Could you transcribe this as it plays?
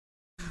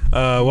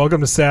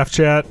Welcome to Staff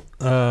Chat.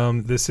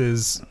 This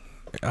is,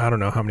 I don't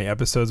know how many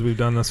episodes we've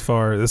done thus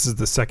far. This is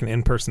the second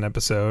in-person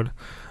episode.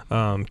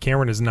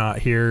 Cameron is not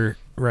here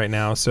right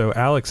now, so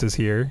Alex is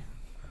here.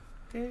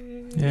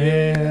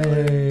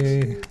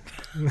 Yay.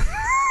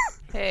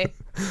 Hey.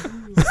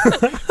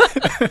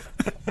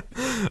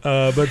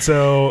 But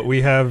so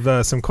we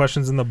have some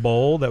questions in the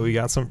bowl that we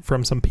got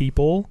from some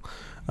people.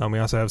 We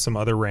also have some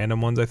other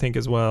random ones, I think,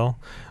 as well.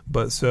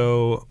 But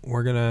so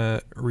we're going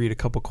to read a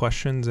couple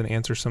questions and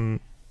answer some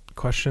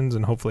questions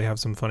and hopefully have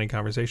some funny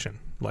conversation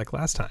like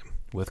last time.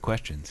 With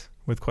questions.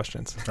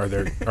 Are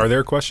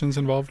there questions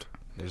involved?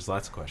 There's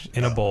lots of questions.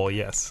 In a bowl,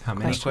 yes. How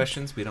many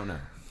questions? We don't know.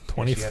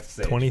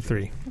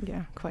 23.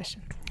 Yeah,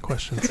 questions.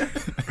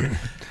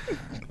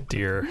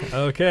 Dear.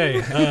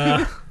 Okay.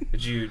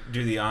 Did you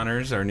do the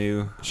honors, our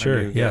new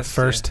Sure. new Yeah, guest?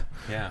 first.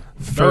 Yeah.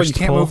 No, you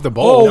can't pull. move the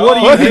bowl. Oh, what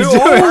are you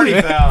doing?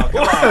 Already fell.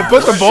 Come on.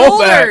 Put the bowl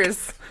back.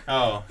 Shoulders.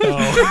 Oh.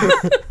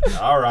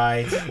 All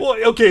right. Well,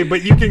 okay,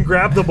 but you can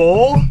grab the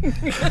bowl?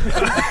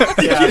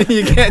 Yeah.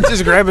 You can't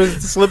just grab a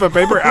slip of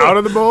paper out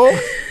of the bowl.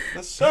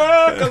 The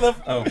circle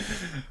of... Oh,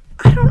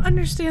 I don't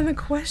understand the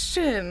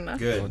question.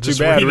 good. Too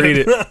bad.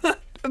 Read it.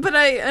 But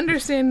I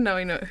understand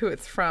knowing who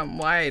it's from.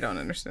 Why I don't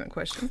understand the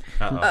question.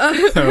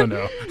 Uh-oh. Oh,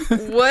 no.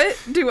 What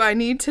do I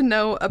need to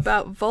know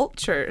about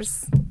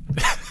vultures?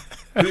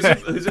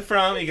 Who's it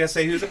from? You gotta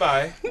say who's it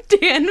by.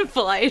 Dan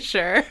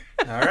Fleischer.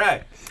 All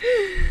right.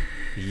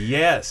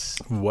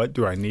 Yes. What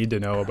do I need to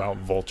know about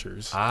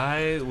vultures?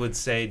 I would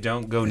say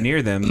don't go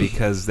near them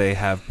because they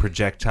have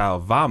projectile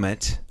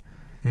vomit.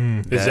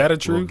 Is that a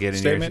true will get in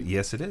statement?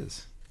 Yes, it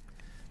is.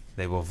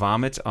 They will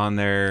vomit on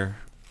their...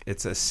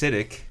 It's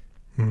acidic,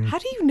 How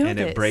do you know and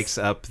this? it breaks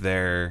up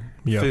their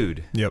Yep.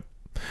 food. Yep.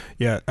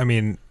 Yeah, I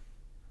mean,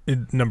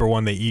 number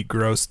one, they eat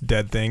gross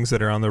dead things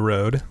that are on the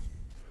road.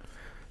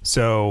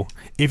 So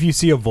if you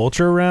see a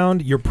vulture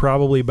around, you're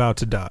probably about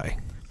to die.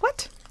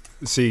 What?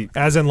 See,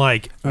 As in,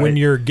 like, when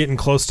you're getting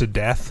close to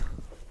death,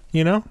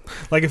 you know?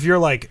 Like,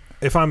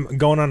 if I'm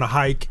going on a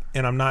hike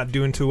and I'm not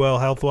doing too well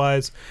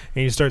health-wise,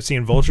 and you start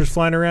seeing vultures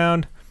flying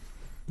around,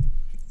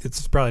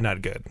 it's probably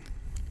not good.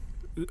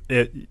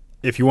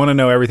 if you want to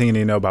know everything you need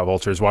to know about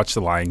vultures, watch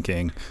The Lion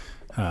King.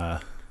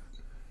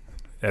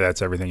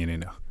 That's everything you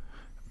need to know.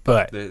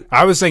 But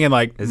I was thinking,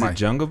 like, Is it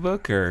Jungle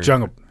Book or...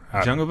 Jungle Book?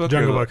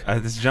 Jungle Book.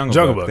 This is Jungle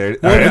Jungle Book.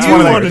 Book. There- It's do you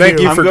one of wanna the, thank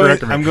do? you for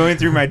correcting me. I'm going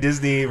through my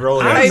Disney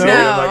Rolodex. I know.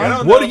 Like, I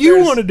don't What know do you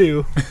if want to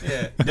do?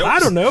 there's- Yeah. I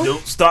don't know.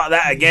 Don't start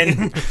that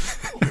again.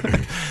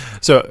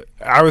 So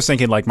I was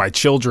thinking, like, my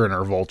children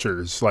are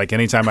vultures. Like,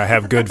 anytime I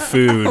have good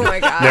food, Oh my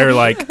gosh. they're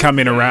like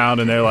coming around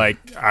and they're like,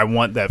 I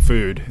want that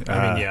food.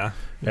 I mean, yeah.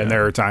 And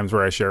there are times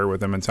where I share it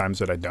with them and times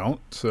that I don't.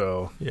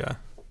 So Yeah.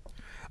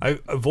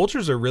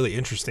 Vultures are really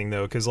interesting,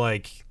 though, because,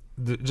 like,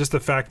 just the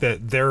fact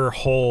that their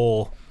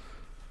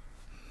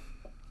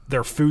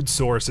food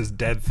source is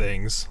dead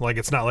things. Like,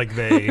 it's not like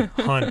they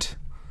hunt.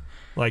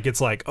 Like,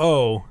 it's like,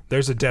 oh,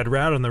 there's a dead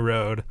rat on the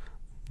road.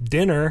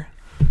 Dinner.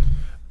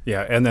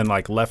 yeah, and then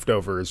like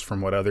leftovers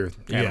from what other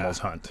animals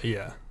hunt.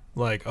 Yeah.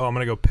 Like, oh, I'm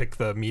going to go pick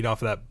the meat off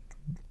that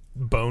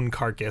bone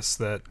carcass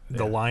that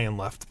the lion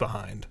left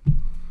behind.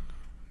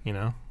 You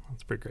know?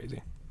 That's pretty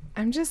crazy.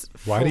 I'm just...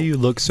 Why do you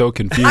look so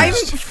confused? I'm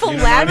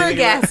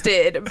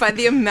flabbergasted by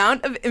the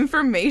amount of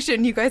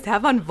information you guys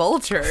have on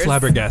vultures.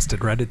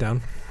 Flabbergasted. Write it down.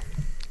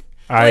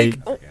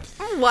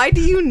 Why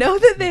do you know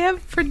that they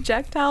have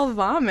projectile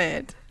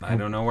vomit? I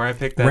don't know where I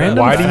picked that Random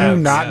up. Why do you facts.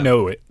 not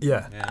know it?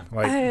 Yeah. Yeah.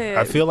 Like, I-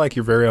 I feel like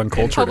you're very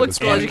uncultured. at Public this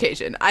school point.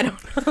 education. I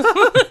don't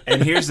know.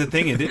 And here's the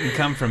thing: it didn't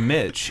come from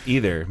Mitch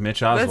either.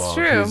 Mitch Oswald,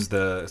 true. who's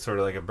the sort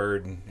of like a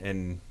bird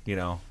and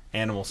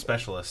animal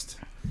specialist.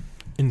 So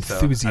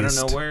Enthusiast. I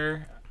don't know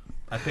where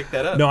I picked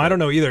that up. No, I don't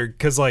know either.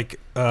 Because, like,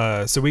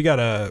 so we got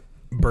a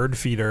bird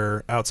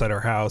feeder outside our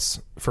house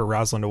for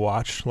Rosalind to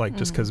watch, like,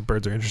 just because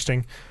birds are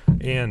interesting.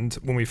 And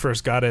when we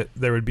first got it,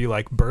 there would be,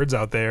 like, birds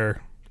out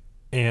there.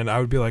 And I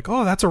would be like,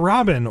 oh, that's a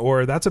robin,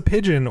 or that's a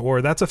pigeon,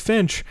 or that's a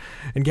finch.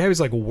 And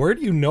Gabby's like, where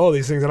do you know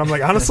these things? And I'm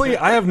like, honestly,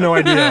 I have no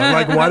idea.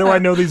 Like, why do I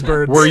know these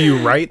birds? Were you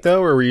right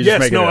though, or were you just Yes,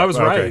 making no, it up? I was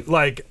Okay. right.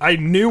 Like, I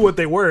knew what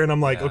they were, and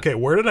I'm like, Yeah. okay,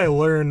 where did I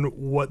learn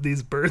what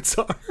these birds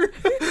are?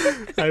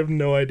 I have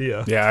no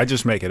idea. Yeah, I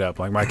just make it up.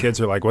 Like, my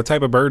kids are like, "What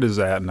type of bird is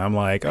that?" And I'm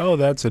like, "Oh,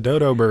 that's a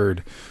dodo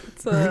bird."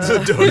 It's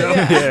a Dodo.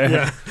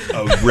 Yeah.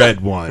 A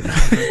red one.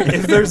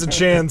 If there's a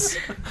chance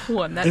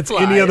one that it's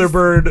flies. any other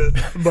bird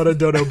but a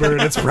dodo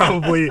bird, it's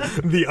probably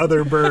the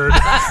other bird.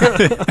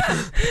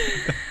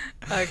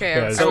 Okay,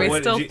 Yeah, are so we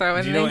what, still do you,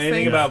 throwing do you know these anything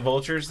things? about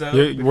vultures though?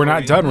 We're before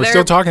not we- done. We're They're-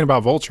 still talking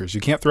about vultures.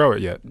 You can't throw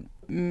it yet.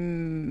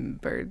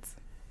 Birds.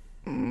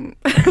 Good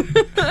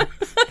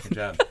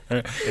job.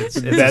 It's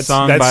That's a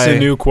song that's by the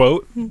new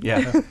quote.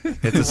 Yeah,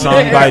 it's a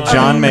song by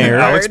John Mayer.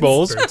 Alex Birds.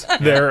 Bowles. Birds.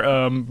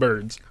 They're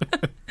birds.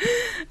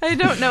 I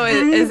don't know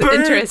as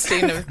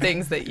interesting of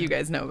things that you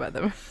guys know about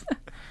them.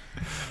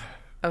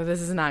 Oh,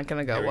 this is not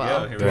gonna go Here we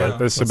well. go. Here we Yeah, go.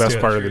 that's the Let's best do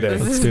it. part of the day.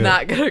 This Let's is do it.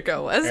 not gonna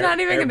go well. It's not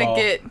even gonna airball.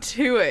 get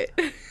to it.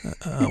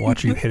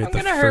 Watch you hit it I'm the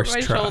gonna hurt first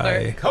my try.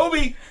 shoulder.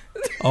 Kobe.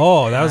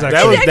 Oh, that was That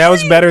actually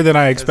was better than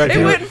I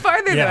expected. It went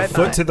farther than yeah. I Foot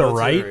thought. to the Foot to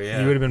right, the- yeah.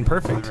 you would have been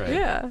perfect. Right.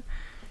 Yeah.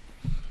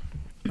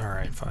 All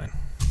right, fine.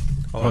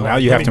 Well, now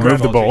you have to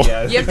move the bowl.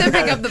 Yeah. You have to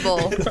pick up the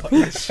bowl.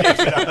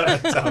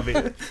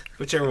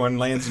 Whichever one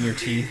lands in your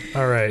teeth.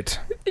 All right.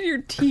 In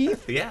your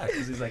teeth. Yeah,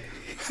 because he's like,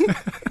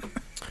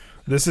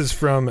 This is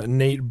from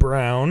Nate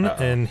Brown,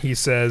 Uh-oh. and he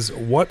says,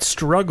 "What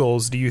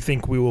struggles do you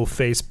think we will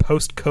face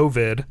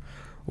post-COVID?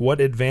 What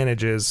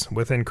advantages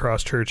within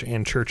Cross Church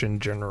and church in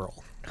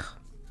general?"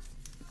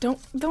 Don't.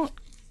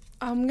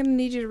 I'm gonna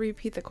need you to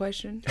repeat the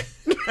question.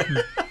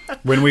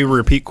 When we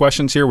repeat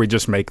questions here, we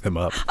just make them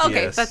up. Okay,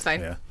 Yes. that's fine.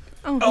 Yeah.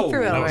 Oh, he Oh,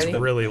 threw it that That was already.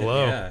 really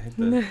low. yeah,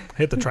 hit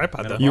Hit the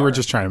tripod, though. Middle. You were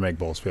just trying to make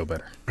bowls feel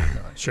better.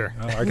 Sure.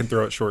 Oh, I can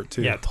throw it short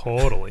too. Yeah,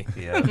 totally.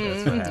 yeah, that's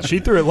what happened. She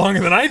threw it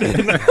longer than I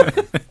did.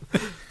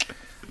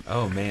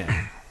 Oh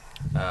man.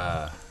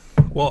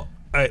 Well,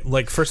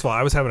 first of all,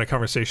 I was having a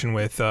conversation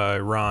with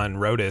Ron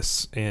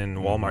Rodas in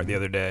Walmart the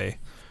other day,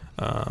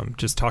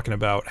 just talking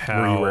about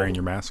how. Were you wearing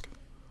your mask?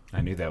 I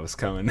knew that was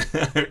coming.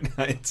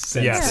 I'd sensed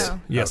Yes, Yeah. it.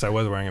 yes, I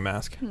was wearing a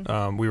mask.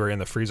 We were in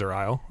the freezer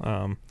aisle.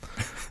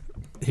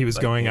 He was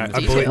going. I Were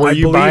believe. you I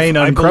believe, buying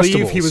I believe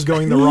he Uncrustables? was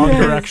going the wrong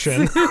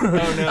direction Oh no.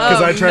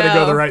 because I tried to go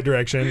no. the right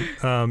direction.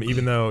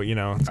 Even though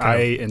it's kind I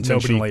of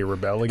intentionally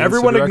rebel against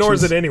everyone the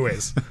ignores it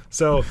directions. anyways.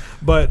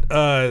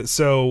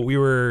 So we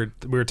were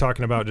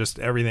talking about just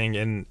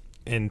everything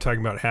and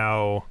talking about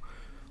how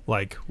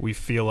we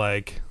feel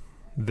like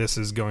this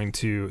is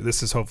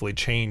hopefully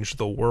change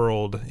the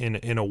world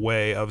in a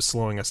way of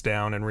slowing us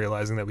down and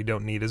realizing that we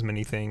don't need as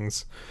many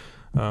things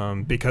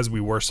because we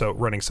were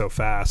running so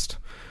fast.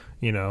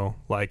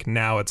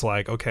 Now it's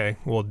like, okay,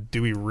 well,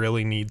 do we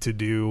really need to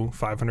do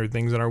 500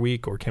 things in our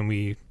week, or can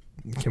we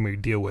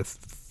deal with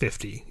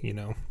 50?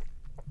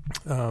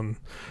 So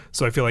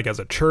I feel like as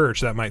a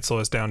church that might slow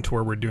us down to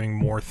where we're doing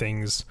more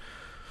things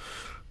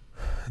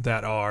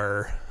that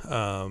are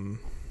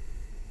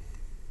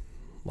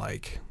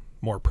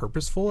more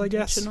purposeful, I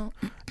guess. Intentional.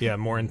 Yeah,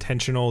 more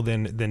intentional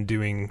than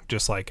doing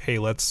just hey,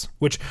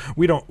 which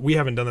we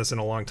haven't done this in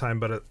a long time,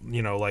 but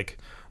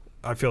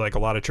I feel like a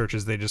lot of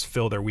churches, they just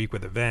fill their week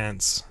with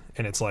events,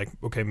 and it's like,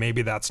 okay,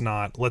 maybe that's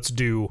not, let's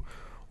do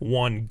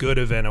one good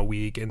event a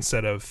week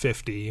instead of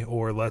 50,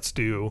 or let's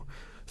do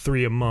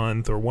 3 a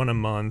month or 1 a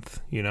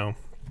month,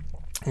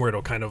 where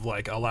it'll kind of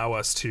allow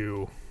us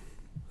to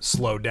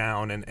slow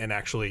down and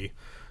actually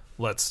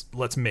let's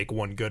make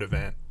one good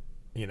event,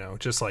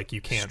 just like you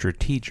can't.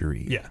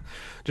 Strategery. Yeah.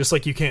 Just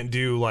like you can't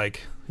do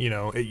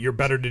you're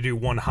better to do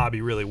one hobby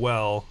really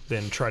well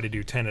than try to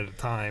do 10 at a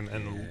time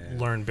and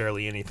learn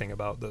barely anything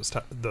about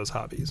those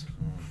hobbies.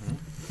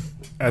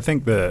 I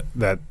think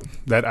that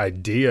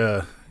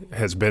idea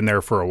has been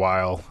there for a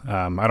while.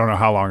 I don't know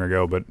how long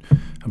ago, but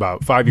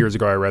about 5 years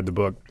ago, I read the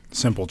book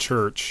Simple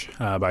Church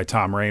by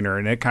Tom Rainer,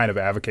 and it kind of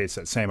advocates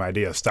that same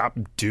idea. Stop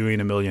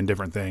doing a million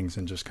different things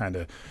and just kind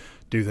of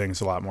do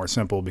things a lot more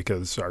simple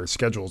because our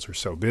schedules are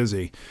so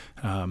busy.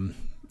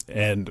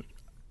 And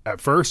at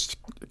first,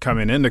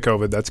 coming into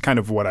COVID, that's kind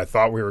of what I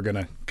thought we were going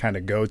to kind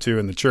of go to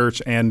in the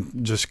church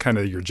and just kind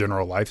of your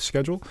general life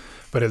schedule.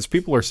 But as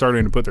people are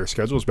starting to put their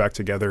schedules back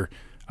together,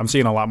 I'm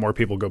seeing a lot more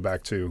people go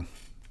back to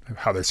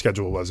how their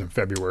schedule was in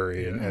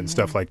February and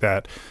stuff like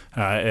that.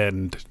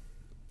 And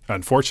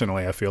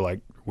unfortunately, I feel like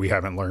we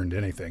haven't learned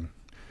anything.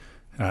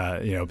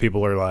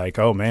 People are like,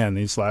 oh man,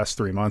 these last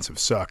 3 months have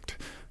sucked.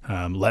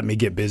 Let me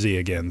get busy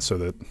again so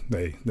that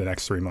the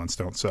next 3 months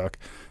don't suck.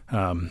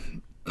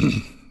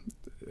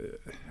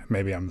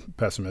 Maybe I'm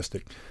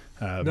pessimistic.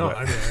 No, but-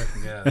 I mean,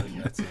 Yeah,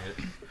 that's it.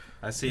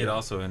 I see it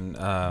also in.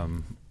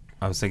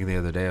 I was thinking the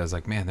other day. I was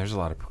like, man, there's a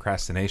lot of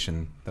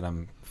procrastination that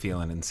I'm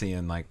feeling and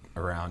seeing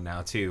around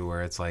now too,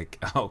 where it's like,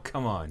 oh,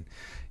 come on,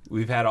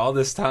 we've had all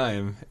this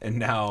time, and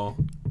now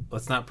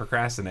let's not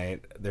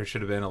procrastinate. There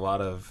should have been a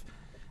lot of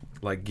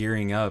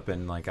gearing up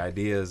and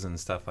ideas and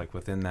stuff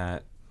within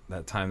that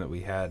time that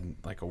we had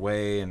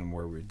away and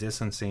where we were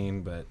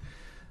distancing, but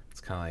it's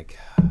kind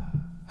of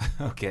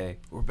okay,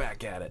 we're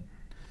back at it.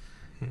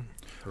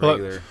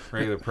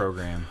 Regular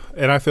program.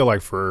 And I feel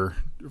like for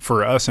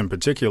us in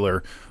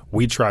particular,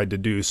 we tried to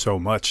do so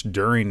much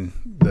during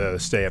the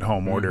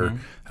stay-at-home order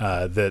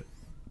that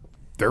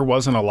there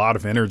wasn't a lot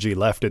of energy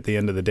left at the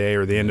end of the day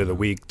or the end of the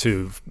week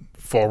to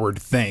forward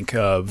think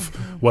of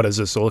what does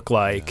this look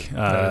like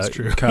That is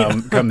true.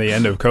 come the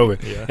end of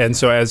COVID. Yeah. And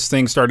so as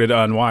things started to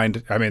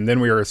unwind, I mean, then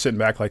we were sitting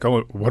back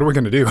oh, what are we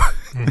going to do?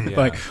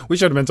 Yeah. We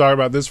should have been talking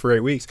about this for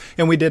 8 weeks.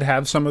 And we did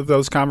have some of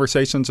those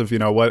conversations of,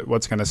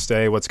 what's going to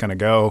stay, what's going to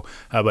go,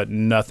 but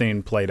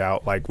nothing played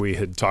out like we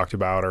had talked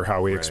about or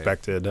how we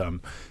expected.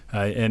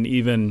 And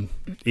even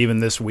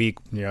this week,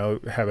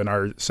 having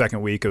our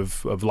second week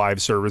of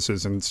live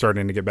services and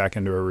starting to get back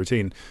into a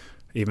routine,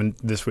 even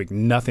this week,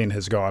 nothing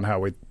has gone how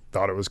we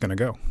thought it was going to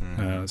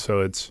go.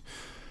 So it's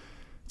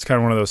kind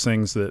of one of those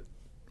things that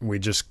we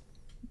just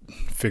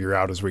figure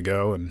out as we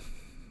go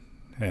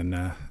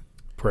and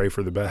pray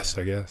for the best,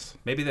 I guess.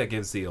 Maybe that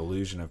gives the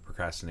illusion of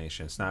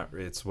procrastination.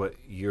 It's what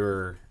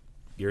you're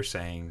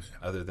saying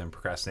other than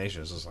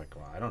procrastination. It's just like,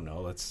 well, I don't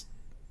know.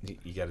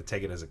 You got to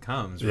take it as it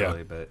comes, really.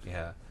 Yeah. But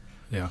yeah.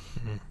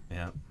 Mm-hmm.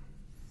 Yeah.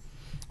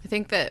 I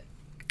think that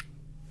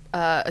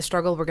a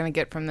struggle we're going to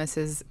get from this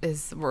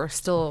is we're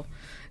still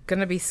going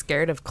to be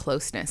scared of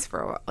closeness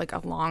for like a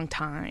long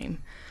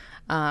time,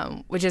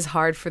 which is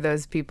hard for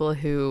those people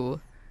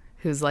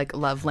whose like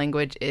love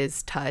language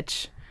is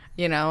touch,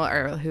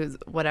 or who's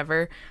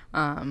whatever,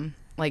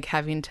 like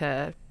having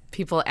to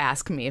people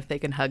ask me if they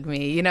can hug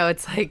me,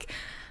 it's like,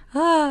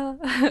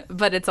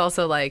 but it's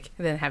also like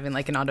then having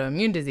like an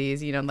autoimmune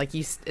disease, like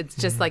it's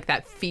just like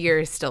that fear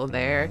is still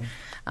there.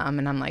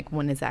 And I'm like,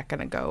 when is that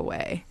going to go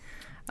away?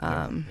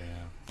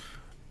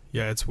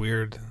 Yeah, it's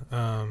weird.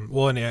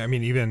 Well, and I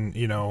mean, even,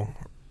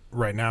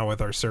 right now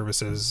with our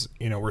services,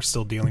 we're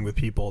still dealing with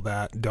people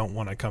that don't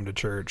want to come to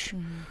church.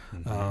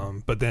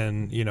 But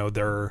then,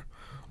 there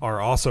are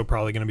also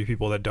probably going to be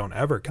people that don't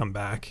ever come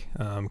back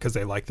because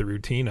they like the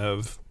routine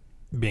of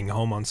being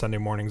home on Sunday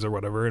mornings or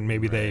whatever. And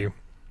maybe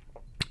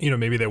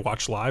maybe they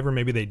watch live or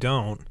maybe they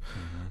don't.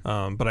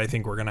 But I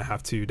think we're going to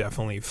have to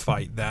definitely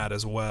fight that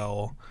as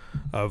well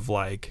of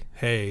like,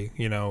 hey,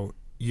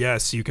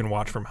 yes, you can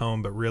watch from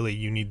home, but really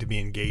you need to be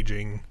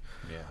engaging.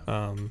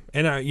 Yeah.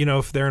 And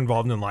if they're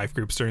involved in life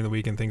groups during the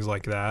week and things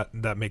like that,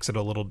 that makes it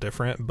a little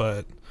different.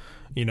 But,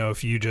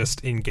 if you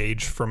just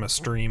engage from a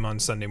stream on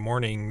Sunday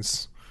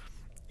mornings,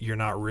 you're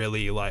not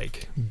really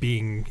like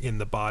being in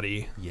the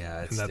body. Yeah.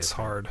 And that's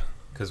hard.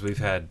 Because we've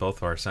had both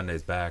of our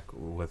Sundays back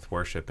with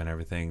worship and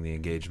everything, the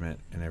engagement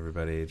and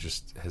everybody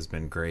just has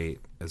been great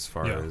as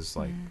far as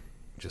like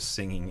just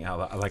singing out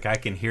loud. Like I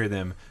can hear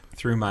them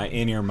through my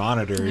in-ear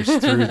monitors,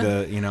 through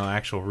the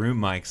actual room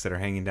mics that are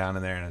hanging down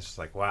in there, and it's just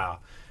like, wow,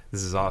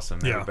 this is awesome.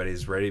 Yeah.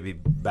 Everybody's ready to be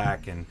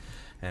back and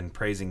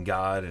praising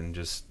God, and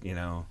just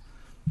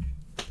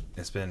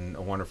it's been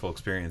a wonderful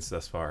experience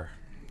thus far.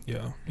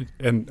 Yeah.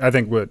 And I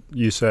think what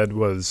you said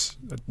was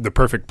the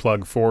perfect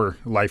plug for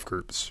life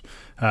groups.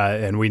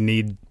 And we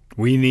need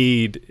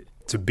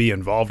to be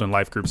involved in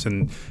life groups,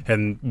 and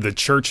the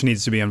church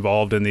needs to be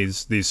involved in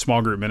these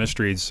small group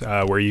ministries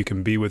where you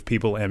can be with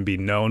people and be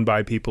known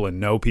by people and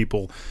know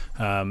people.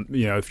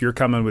 If you're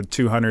coming with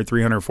 200,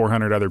 300,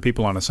 400 other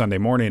people on a Sunday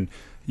morning,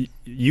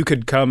 you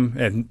could come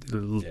and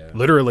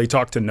literally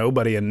talk to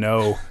nobody and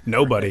know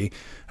nobody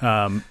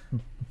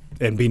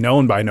and be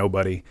known by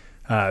nobody.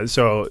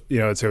 So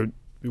it's a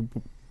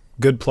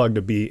good plug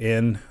to be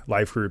in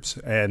life groups,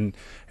 and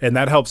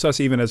that helps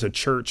us even as a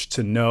church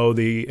to know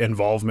the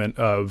involvement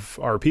of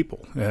our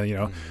people.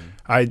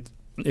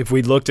 If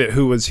we looked at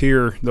who was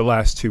here the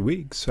last 2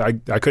 weeks,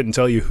 I couldn't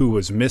tell you who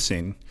was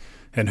missing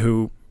and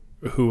who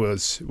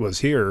was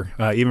here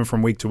even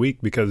from week to week,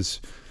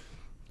 because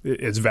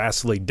it's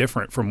vastly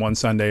different from one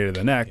Sunday to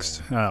the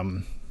next.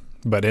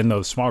 But in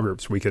those small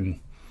groups, we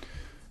can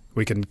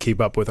keep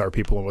up with our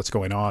people and what's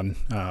going on,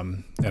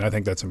 and I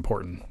think that's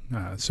important.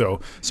 So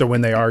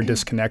when they are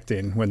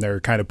disconnecting, when they're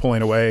kind of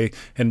pulling away,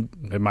 and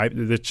it might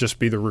just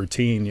be the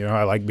routine.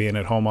 I like being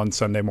at home on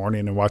Sunday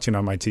morning and watching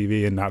on my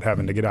TV and not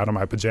having to get out of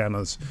my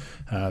pajamas.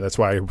 That's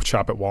why I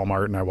shop at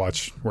Walmart and I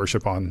watch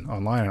worship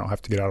online. I don't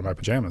have to get out of my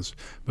pajamas.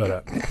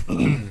 But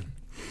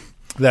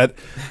that.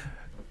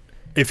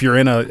 If you're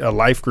in a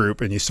life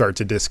group and you start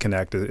to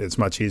disconnect, it's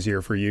much easier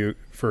for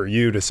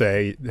you to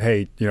say,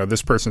 hey,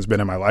 this person's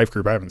been in my life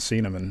group. I haven't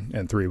seen them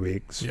in 3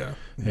 weeks. Yeah.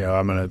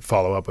 I'm going to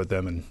follow up with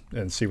them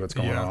and see what's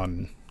going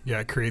on. Yeah,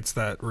 it creates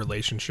that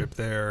relationship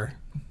there.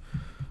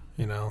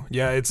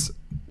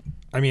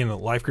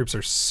 Life groups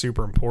are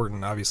super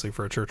important, obviously,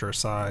 for a church our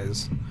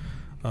size.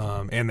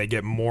 And they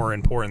get more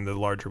important the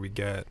larger we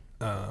get.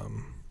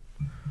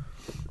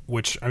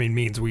 Which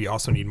means we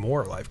also need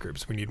more life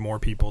groups. We need more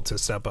people to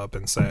step up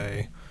and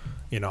say,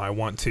 I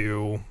want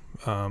to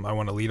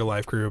lead a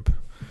life group.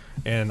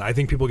 And I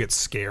think people get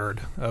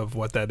scared of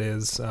what that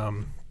is.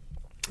 And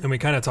we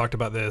kind of talked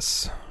about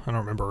this. I don't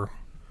remember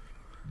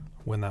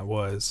when that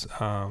was.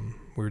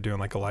 We were doing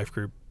like a life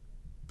group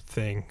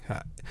thing.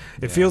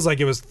 It feels like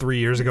it was 3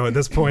 years ago at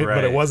this point,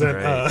 but it wasn't.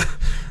 Right.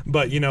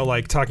 But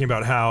like talking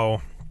about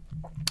how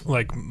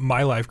like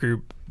my life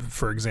group,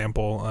 for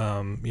example,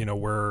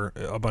 we're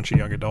a bunch of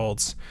young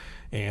adults,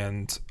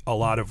 and a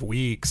lot of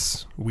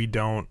weeks we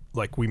don't,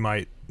 like, we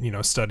might,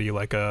 study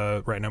like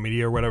a Right Now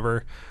Media or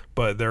whatever,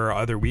 but there are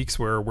other weeks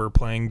where we're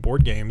playing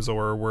board games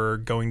or we're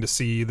going to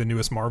see the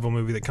newest Marvel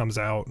movie that comes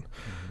out.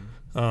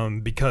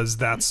 Because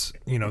that's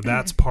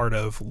part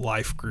of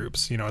life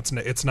groups.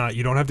 It's not,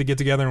 you don't have to get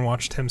together and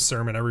watch Tim's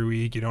sermon every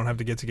week. You don't have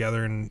to get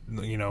together and,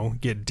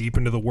 get deep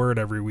into the word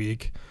every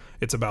week.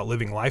 It's about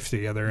living life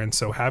together. And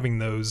so having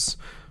those,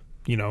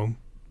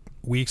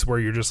 weeks where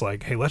you're just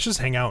like, hey, let's just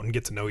hang out and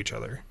get to know each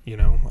other,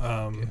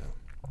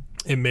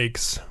 it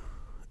makes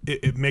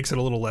it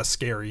a little less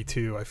scary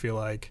too, I feel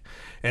like.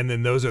 And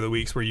then those are the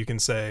weeks where you can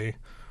say,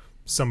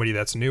 somebody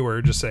that's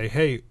newer, just say,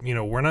 hey,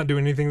 we're not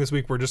doing anything this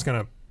week. We're just going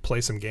to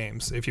play some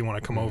games if you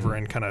want to come over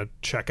and kind of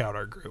check out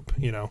our group,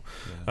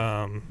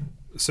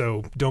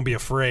 So don't be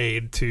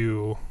afraid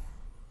to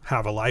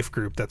have a life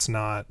group that's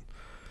not,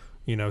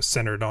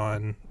 centered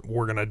on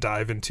we're going to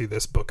dive into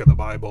this book of the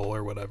Bible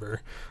or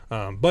whatever.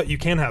 But you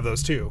can have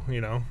those too,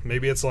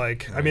 maybe it's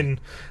like, I mean,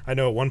 I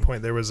know at one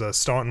point there was a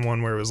Staunton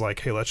one where it was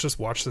like, hey, let's just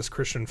watch this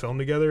Christian film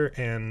together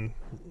and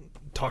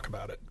talk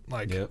about it.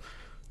 Like, Yep.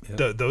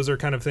 those are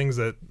kind of things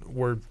that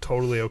we're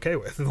totally okay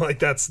with. Like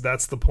that's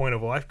the point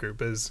of a life group,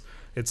 is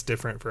it's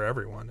different for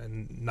everyone,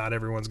 and not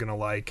everyone's going to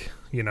like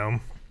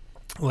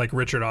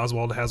Richard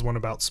Oswald has one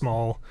about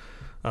small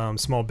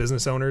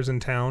business owners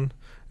in town.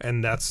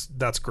 And that's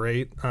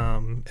great,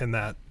 and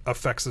that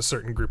affects a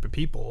certain group of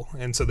people,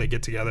 and so they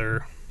get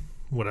together,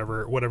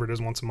 whatever it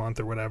is, once a month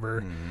or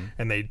whatever,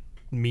 and they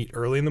meet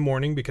early in the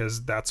morning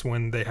because that's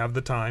when they have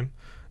the time,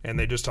 and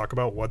they just talk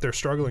about what they're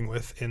struggling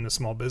with in the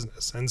small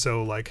business. And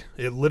so like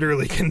it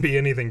literally can be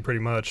anything pretty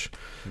much.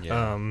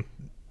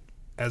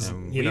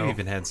 We've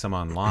even had some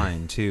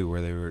online too,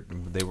 where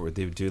they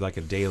would do like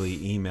a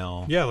daily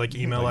email. Yeah, like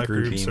email life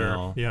groups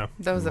email.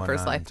 That was the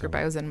first life group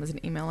I was in, was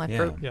an email life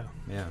group.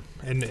 Yeah.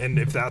 And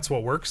if that's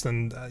what works,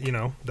 then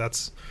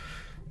that's.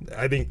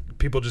 I think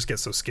people just get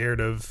so scared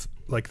of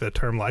like the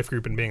term life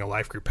group and being a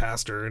life group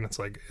pastor, and it's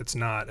like it's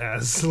not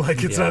as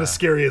not as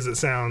scary as it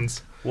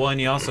sounds. Well, and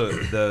you also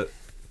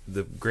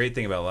the great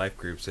thing about life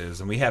groups is,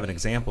 and we have an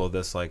example of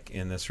this like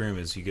in this room,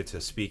 is you get to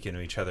speak into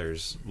each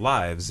other's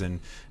lives. And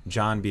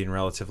John being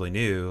relatively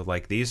new,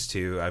 like these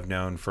two I've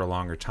known for a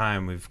longer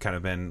time, we've kind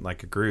of been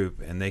like a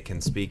group, and they can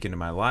speak into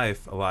my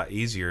life a lot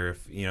easier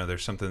if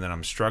there's something that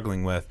I'm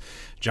struggling with.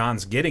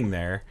 John's getting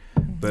there,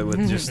 but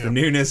with just the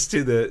newness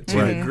to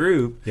the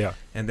group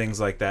and things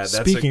like that.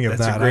 Speaking of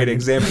that's that, a great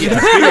example. Yeah,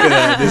 speaking of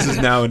that, this is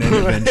now an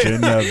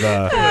intervention of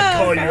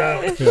call you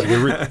out.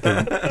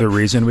 The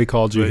reason we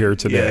called you here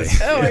today.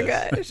 Yes. Oh my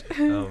gosh.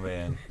 Oh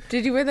man.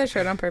 Did you wear that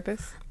shirt on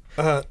purpose?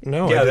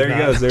 No. Yeah, there he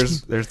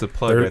goes. There's the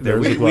plug right there.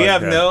 We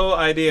have no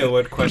idea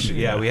what question.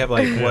 Yeah, we have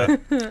like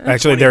what.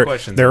 Actually,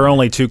 there are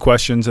only 2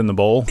 questions in the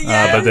bowl,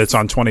 but it's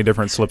on 20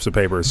 different slips of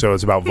paper. So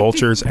it's about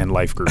vultures and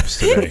life groups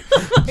today.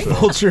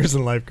 Vultures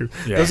and life groups.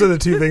 Yeah. Those are the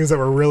 2 things that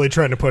we're really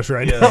trying to push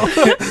right now.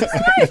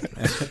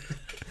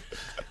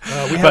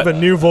 We have a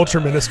new vulture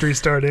ministry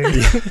starting.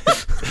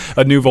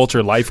 A new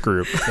vulture life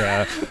group.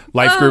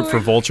 Life group for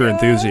vulture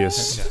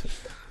enthusiasts.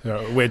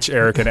 Which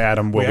Eric and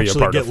Adam will be a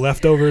part get of.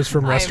 Leftovers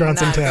from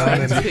restaurants in town.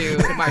 I'm not going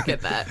to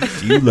market that.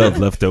 Do you love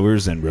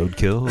leftovers and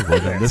roadkill? Well,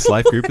 then this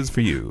life group is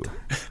for you.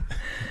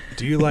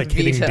 Do you like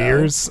hitting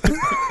deers?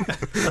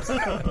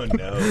 Oh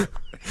no!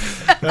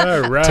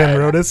 All right. Tim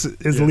Rodas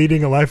is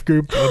leading a life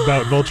group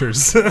about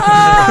vultures.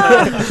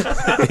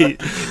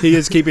 He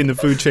is keeping the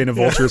food chain of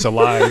vultures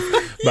alive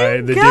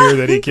by the deer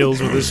that he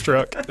kills with his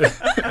truck.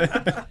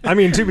 I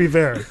mean, to be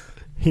fair,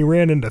 he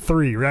ran into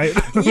 3, right?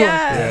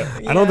 Yeah.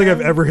 I don't think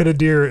I've ever hit a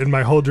deer in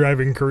my whole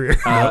driving career.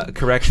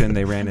 Correction,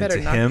 they ran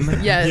into him.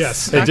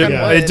 Yes.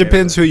 It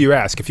depends who you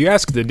ask. If you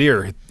ask the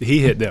deer,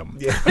 he hit them.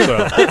 Yeah.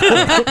 So.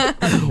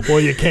 Well,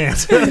 you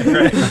can't.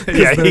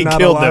 Yeah, he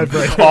killed them.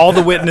 Right. All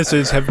the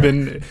witnesses have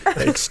been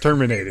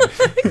exterminated.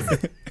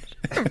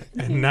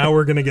 And now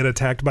we're going to get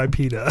attacked by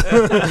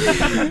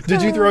PETA.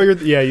 Did you throw your...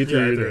 Yeah, you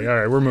threw your thing. All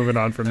right, we're moving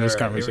on from this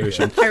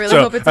conversation. I really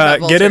hope it's about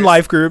vultures. Get in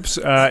life groups,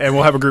 and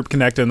we'll have a group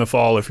connect in the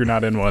fall if you're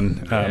not in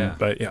one.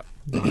 But yeah.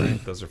 All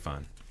right, those are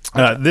fun.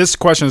 This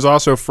question is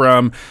also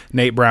from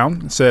Nate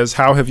Brown. It says,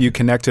 how have you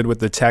connected with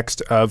the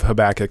text of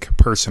Habakkuk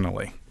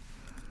personally?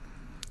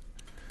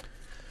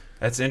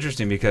 That's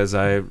interesting because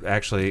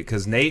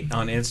because Nate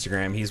on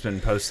Instagram, he's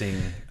been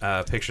posting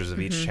pictures of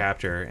each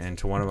chapter, and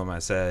to one of them I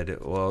said,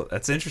 well,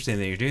 that's interesting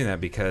that you're doing that,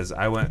 because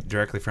I went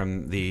directly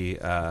from the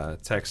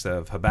text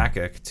of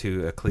Habakkuk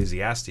to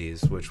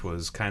Ecclesiastes, which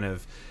was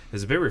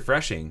is a bit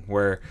refreshing,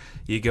 where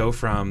you go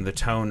from the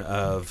tone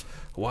of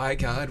why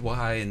God,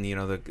 why, and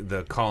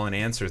the call and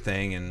answer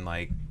thing and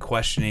like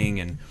questioning,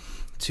 and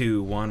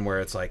to one where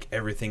it's like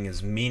everything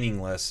is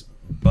meaningless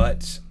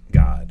but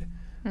God,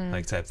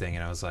 like type thing.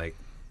 And I was like,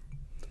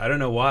 I don't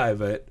know why,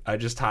 but I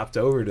just hopped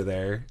over to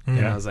there,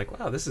 and I was like,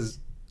 wow, this is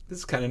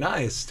kind of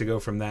nice to go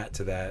from that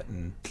to that.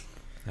 And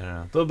I don't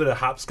know, a little bit of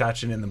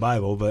hopscotching in the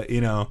Bible, but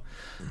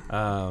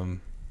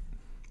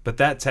but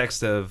that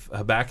text of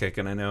Habakkuk,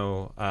 and I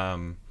know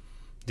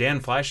Dan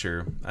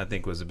Fleischer, I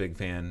think, was a big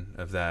fan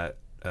of that,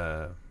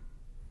 of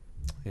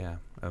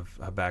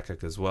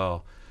Habakkuk as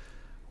well,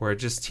 where it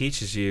just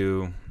teaches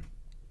you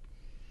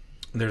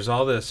there's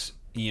all this,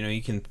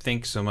 you can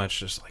think so much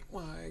just like,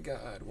 why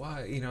God,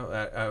 why,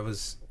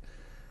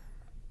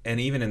 and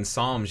even in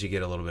Psalms you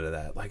get a little bit of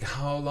that, like,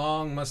 how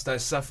long must I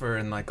suffer,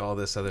 and like all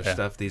this other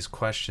stuff, these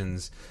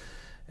questions,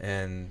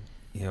 and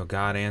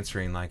God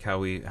answering, like how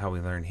we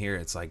learn here,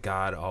 it's like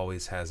God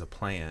always has a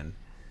plan,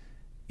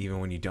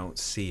 even when you don't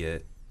see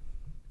it.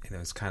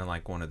 It's kind of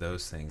like one of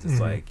those things. It's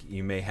like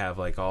you may have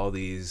like all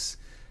these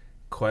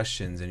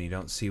questions and you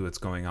don't see what's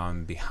going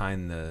on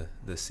behind the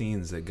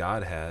scenes that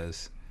God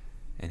has,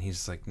 and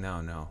He's like,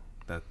 no,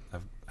 that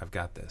I've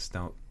got this.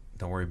 Don't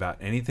worry about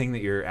anything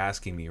that you're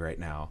asking me right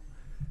now.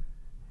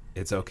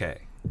 It's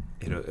okay.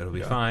 It'll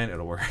be fine.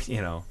 It'll work.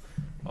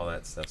 All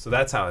that stuff. So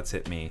that's how it's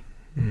hit me.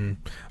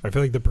 I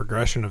feel like the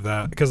progression of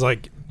that, because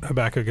like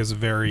Habakkuk is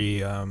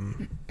very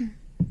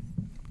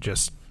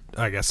just,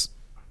 I guess,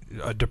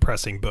 a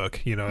depressing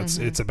book. You know,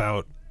 it's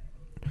about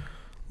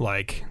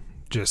like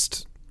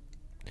just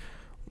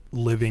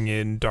living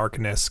in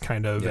darkness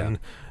kind of,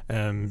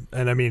 and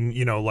I mean,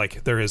 you know,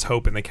 like there is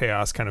hope in the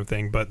chaos kind of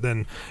thing, but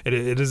then it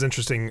is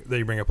interesting that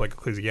you bring up like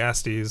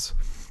Ecclesiastes,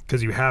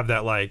 because you have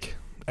that like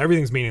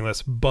everything's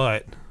meaningless,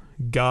 but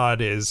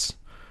God is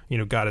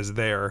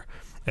there.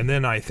 And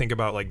then I think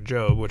about like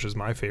Job, which is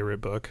my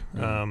favorite book.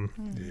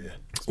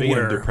 Speaking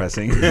of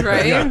depressing,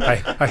 Right?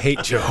 I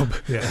hate Job.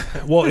 Yeah.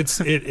 Well, it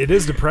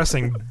is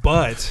depressing,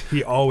 but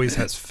he always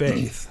has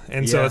faith.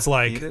 And so Yeah, it's he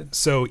like, did.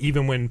 so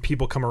even when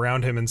people come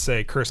around him and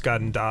say, curse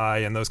God and die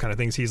and those kind of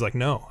things, he's like,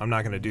 no, I'm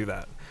not going to do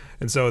that.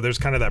 And so there's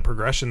kind of that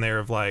progression there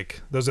of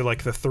like, those are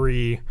like the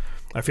three,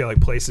 I feel like,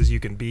 places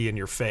you can be in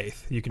your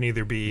faith. You can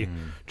either be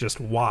just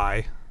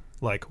why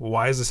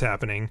is this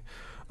happening?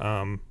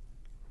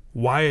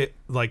 Why,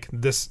 like,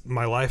 this,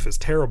 my life is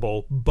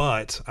terrible,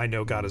 but I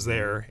know God is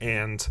there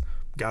and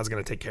God's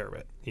going to take care of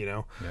it, you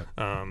know? Yep.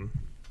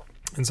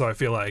 And so I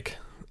feel like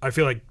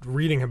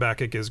reading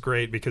Habakkuk is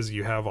great because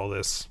you have all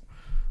this,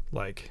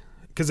 like,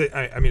 because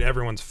I mean,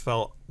 everyone's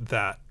felt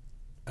that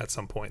at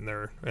some point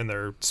in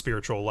their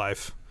spiritual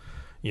life,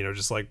 you know,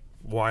 just like,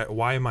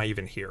 why am I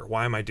even here?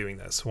 Why am I doing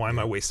this? Why am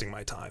I wasting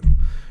my time?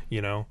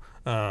 You know?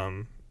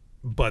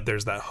 But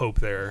there's that hope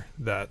there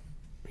that,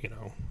 you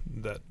know,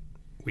 that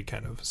we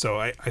kind of, so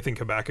I think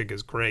Habakkuk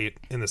is great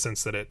in the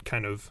sense that it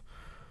kind of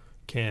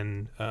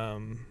can, I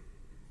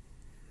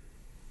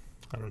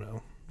don't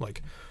know,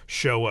 like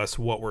show us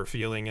what we're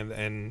feeling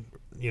and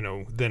you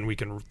know, then we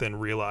can then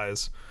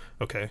realize,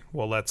 okay,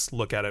 well, let's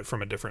look at it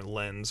from a different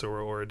lens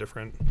or a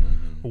different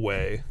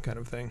way kind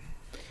of thing.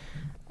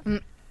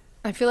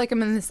 I feel like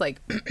I'm in this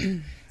like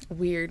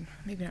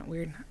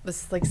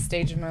this like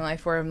stage in my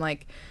life where I'm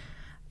like,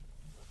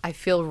 I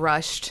feel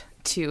rushed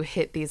to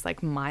hit these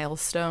like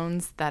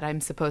milestones that I'm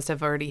supposed to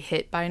have already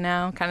hit by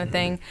now kind of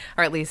thing,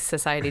 or at least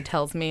society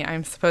tells me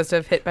I'm supposed to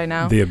have hit by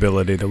now. The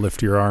ability to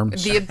lift your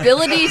arms. The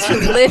ability to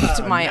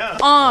lift my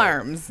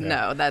arms.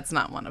 No, that's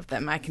not one of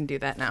them. I can do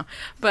that now.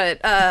 But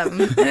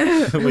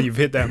Well, you've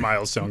hit that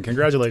milestone.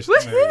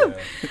 Congratulations.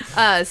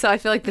 woohoo! So I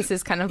feel like this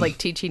is kind of like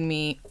teaching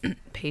me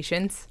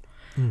patience,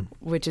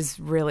 which is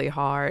really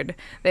hard.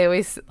 They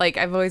always like,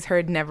 I've always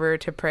heard never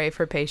to pray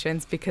for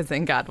patience because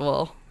then God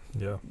will,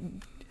 Yeah.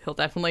 he'll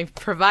definitely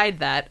provide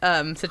that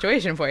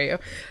situation for you.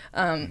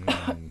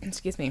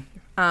 Excuse me.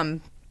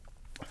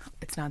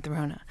 It's not the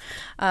Rona.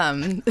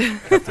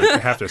 You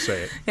have to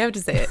say it. You have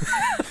to say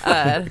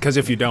it. Because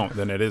if you don't,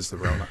 then it is the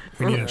Rona.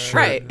 We need a shirt.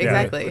 Right, Yeah.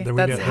 exactly. Then we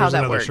That's get- how there's that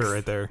another works. shirt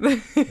right there.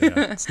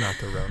 Yeah, it's not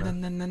the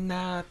Rona.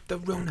 Not the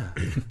Rona.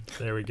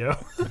 There we go.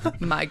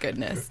 My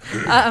goodness.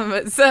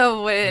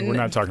 So when We're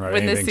not talking about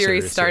when this anything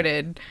series serious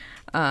started,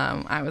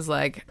 I was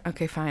like,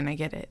 okay, fine, I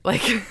get it.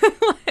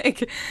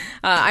 Like,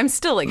 I'm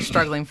still like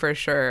struggling for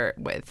sure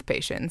with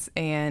patience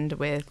and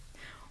with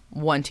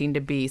wanting to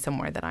be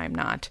somewhere that I'm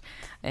not,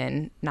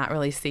 and not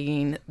really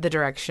seeing the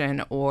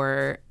direction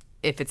or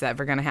if it's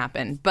ever going to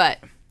happen. But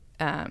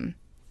the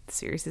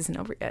series isn't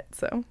over yet,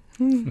 so.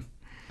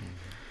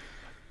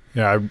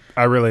 Yeah,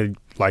 I really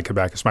like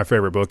Habakkuk. It's my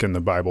favorite book in the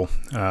Bible.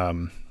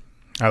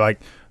 I like,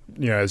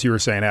 you know, as you were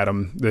saying,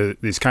 Adam,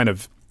 these kind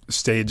of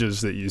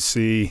stages that you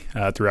see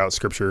throughout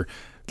Scripture.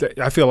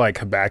 I feel like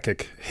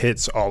Habakkuk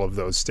hits all of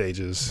those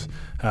stages.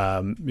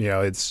 You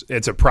know,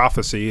 it's a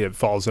prophecy. It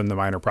falls in the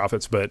minor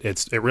prophets, but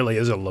it really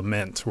is a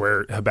lament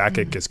where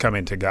Habakkuk is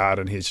coming to God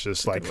and he's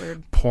just like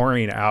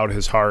pouring out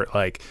his heart,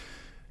 like,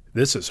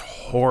 this is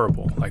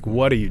horrible. Like,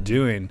 what are you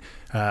doing?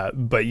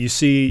 But you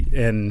see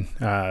in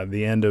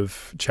the end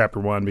of chapter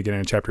 1,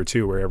 beginning of chapter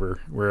 2,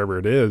 wherever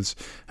it is,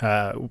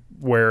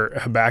 where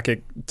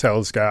Habakkuk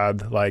tells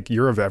God, like,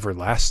 you're of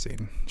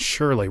everlasting.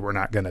 Surely we're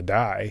not going to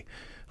die.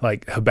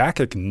 Like,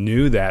 Habakkuk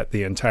knew that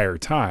the entire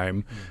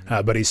time,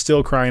 but he's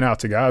still crying out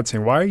to God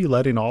saying, why are you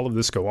letting all of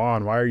this go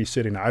on? Why are you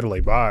sitting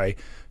idly by?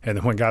 And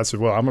then when God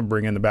said, well, I'm going to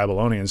bring in the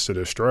Babylonians to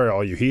destroy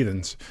all you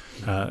heathens.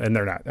 And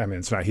they're not, I mean,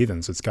 it's not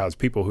heathens, it's God's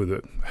people who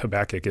the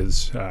Habakkuk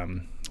is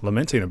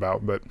lamenting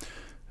about. But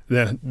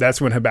then that's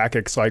when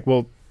Habakkuk's like,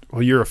 well,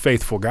 you're a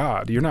faithful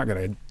God. You're not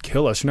going to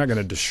kill us. You're not going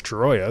to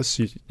destroy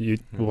us.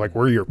 Like,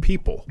 we're your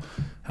people.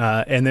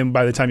 And then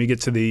by the time you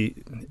get to the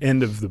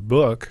end of the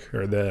book,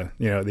 or the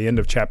end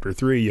of chapter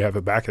 3, you have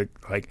Habakkuk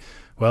like,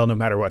 well, no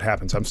matter what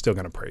happens, I'm still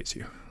going to praise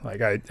you.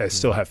 Like, I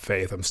still have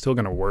faith. I'm still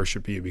going to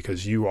worship you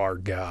because you are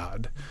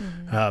God.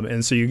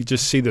 And so you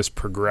just see this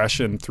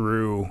progression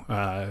through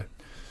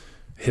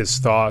his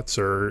thoughts,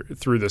 or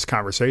through this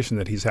conversation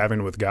that he's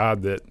having with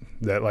God that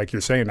like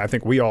you're saying, I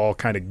think we all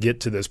kind of get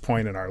to this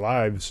point in our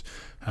lives.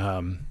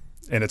 And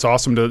it's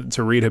awesome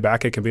to read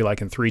Habakkuk and be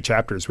like, in 3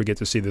 chapters, we get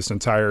to see this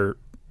entire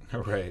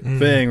Right.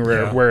 thing,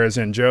 whereas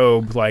in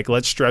Job, like,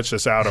 let's stretch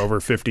this out over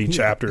 50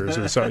 chapters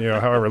or so,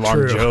 however long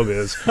True. Job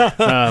is.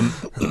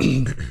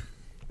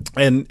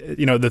 And,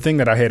 you know, the thing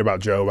that I hate about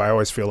Job, I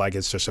always feel like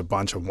it's just a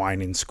bunch of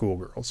whining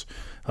schoolgirls.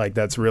 Like,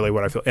 that's really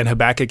what I feel. And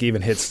Habakkuk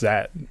even hits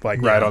that,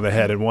 like, right on the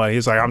head. And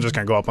he's like, I'm just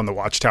going to go up on the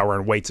watchtower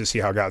and wait to see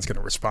how God's going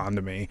to respond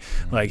to me.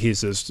 Like,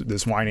 he's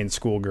this whining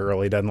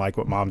schoolgirl. He doesn't like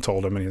what mom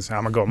told him. And he's,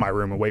 I'm going to go in my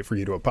room and wait for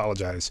you to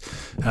apologize.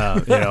 You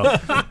know,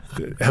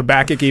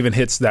 Habakkuk even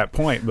hits that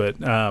point. But,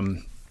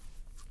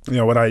 you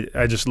know, what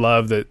I just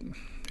love that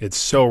it's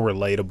so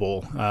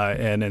relatable.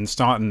 And in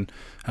Staunton,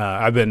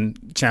 I've been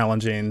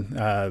challenging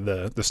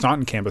the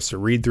Staunton campus to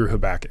read through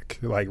Habakkuk,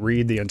 like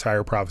read the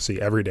entire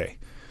prophecy every day,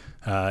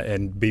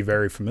 and be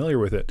very familiar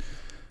with it.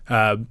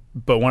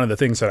 But one of the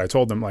things that I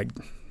told them, like,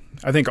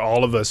 I think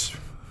all of us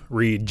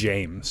read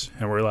James,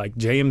 and we're like,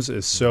 James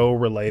is so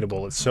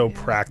relatable. It's so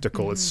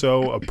practical. It's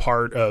so a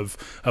part of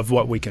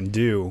what we can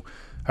do.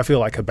 I feel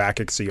like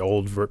Habakkuk's the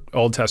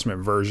Old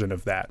Testament version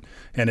of that.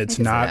 And it's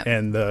not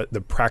in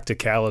the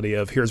practicality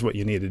of here's what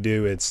you need to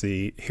do. It's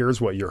here's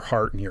what your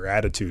heart and your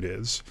attitude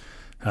is.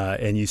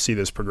 And you see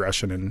this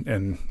progression,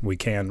 and we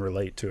can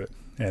relate to it.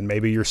 And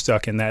maybe you're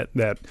stuck in that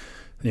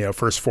you know,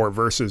 first 4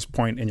 verses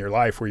point in your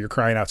life where you're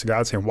crying out to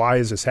God saying, why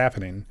is this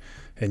happening?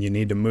 And you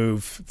need to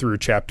move through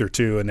chapter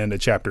 2 and into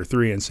chapter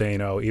 3 and saying,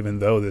 oh, even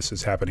though this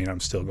is happening, I'm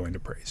still going to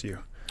praise you.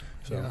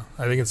 So Yeah,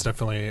 I think it's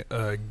definitely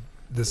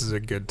this is a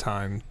good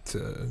time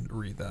to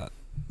read that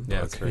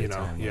book, it's very you know,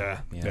 timely.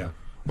 yeah.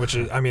 Which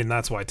is, I mean,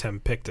 that's why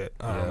Tim picked it,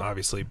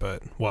 obviously,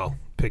 but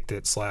picked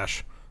it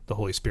 / the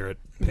Holy Spirit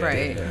picked Right.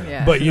 it.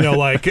 Yeah. But you know,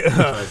 like, you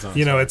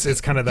know, side. it's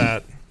kind of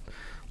that,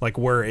 like,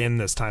 we're in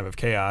this time of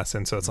chaos,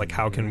 and so it's like,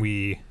 how can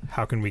we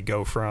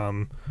go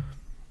from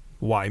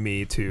why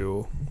me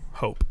to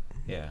hope?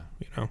 Yeah.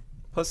 You know.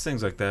 Plus,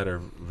 things like that are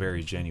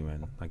very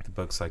genuine. Like the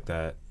books like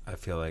that, I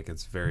feel like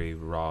it's very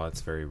raw.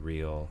 It's very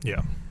real.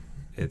 Yeah.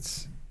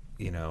 It's,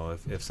 you know,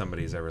 if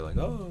somebody's ever like,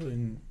 oh,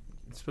 and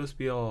it's supposed to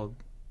be all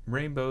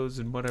rainbows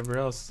and whatever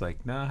else, it's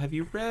like, nah, have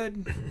you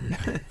read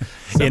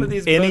some of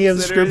these any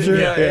books of that are- Scripture?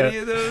 yeah, Yeah. any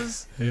of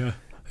those? Yeah.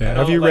 I Have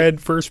don't you like-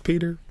 read First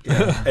Peter?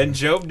 Yeah. And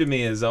Job to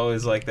me is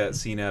always like that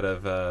scene out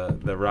of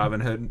the Robin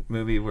Hood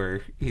movie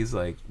where he's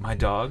like, my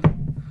dog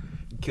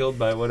killed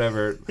by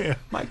whatever. Yeah.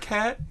 My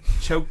cat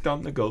choked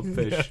on the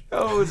goldfish. Yeah.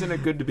 Oh, isn't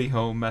it good to be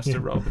home, Master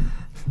Robin?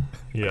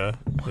 Yeah.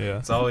 Yeah.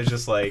 It's always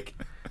just like,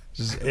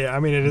 Yeah, I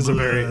mean, it's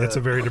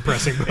a very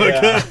depressing book.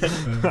 Yeah.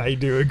 I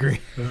do agree.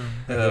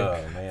 oh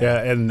man.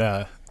 Yeah,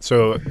 and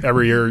so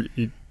every year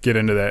you get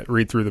into that,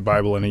 read through the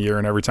Bible in a year,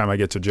 and every time I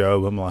get to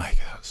Job, I'm like,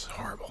 oh, this is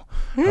horrible.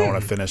 I don't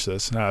want to finish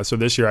this. So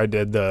this year I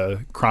did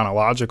the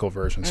chronological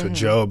version. So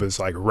Job is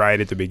like right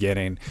at the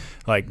beginning,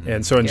 like,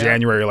 and so in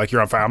January, like, you're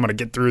on fire. I'm going to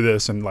get through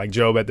this, and like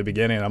Job at the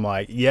beginning, I'm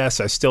like, yes,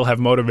 I still have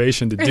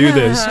motivation to do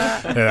this,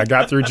 and I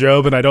got through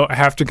Job, and I don't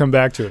have to come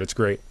back to it. It's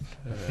great.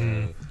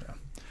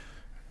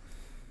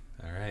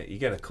 All right, you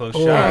got a close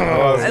Oh. shot.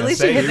 I was At gonna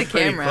least say, you hit you're the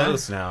pretty camera.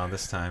 Close now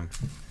this time.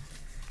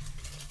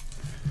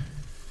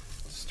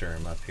 Stir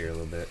him up here a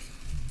little bit.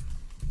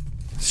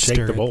 Shake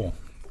Stir the it. bowl.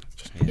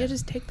 Yeah,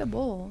 just take the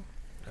bowl.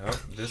 Oh,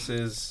 this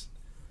is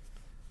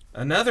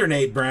another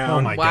Nate Brown.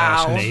 Oh my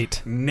Wow. gosh,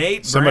 Nate.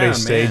 Nate Somebody Brown,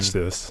 staged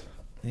man. this.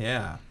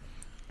 Yeah.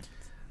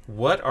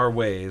 What are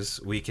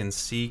ways we can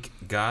seek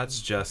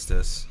God's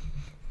justice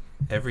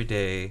every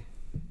day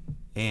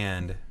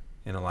and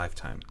in a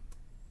lifetime?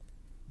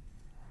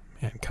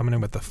 Man, coming in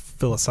with the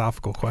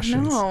philosophical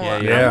questions. No, Yeah,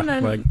 Yeah, I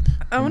wanna, like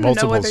I want to know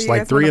whether multiples, you like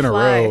guys 3 in a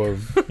wanna fly. row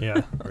of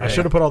Yeah. I Right.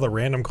 should have put all the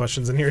random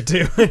questions in here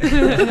too.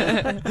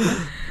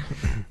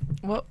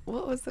 What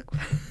was the?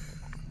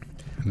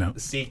 no.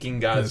 Seeking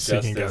God's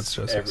seeking justice,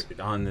 God's justice.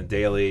 on the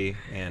daily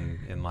and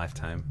in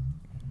lifetime.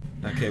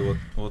 Okay,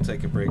 we'll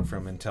take a break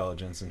from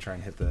intelligence and try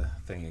and hit the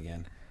thing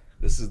again.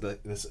 This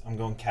I'm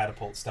going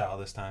catapult style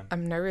this time.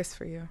 I'm nervous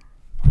for you.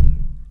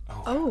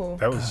 Oh.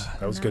 That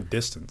was good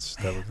distance.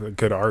 That was a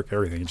good arc.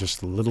 Everything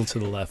just a little to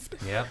the left.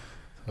 Yep.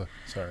 Oh,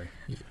 sorry.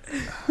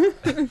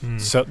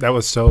 So that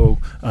was so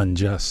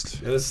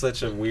unjust. It was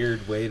such a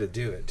weird way to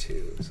do it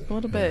too. So. A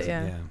little bit,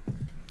 yeah.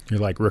 You're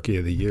like rookie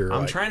of the year.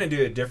 I'm like, trying to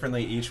do it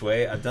differently each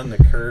way. I've done the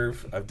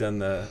curve, I've done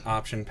the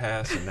option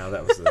pass, and now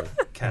that was the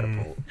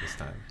catapult this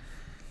time.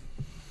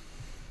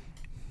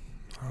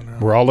 Oh, no.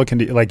 We're all looking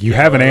to like you Yeah,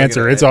 have an look at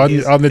answer. it. It's on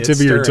He's- the it's tip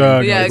of your stirring.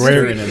 tongue. Yeah, Like, it's where-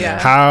 stirring in there.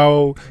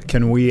 how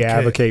can we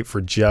advocate for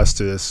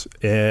justice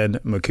in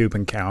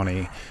Macoupin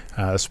County,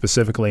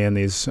 specifically in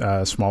these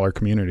smaller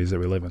communities that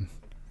we live in?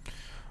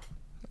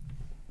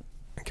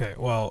 Okay,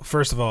 well,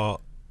 first of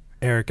all,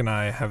 Eric and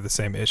I have the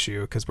same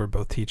issue because we're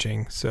both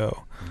teaching.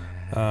 So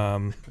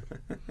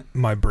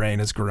my brain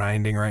is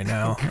grinding right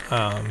now.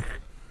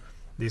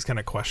 These kind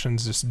of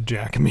questions just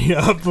jack me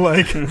up.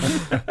 Like,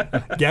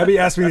 Gabby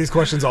asks me these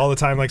questions all the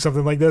time, like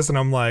something like this, and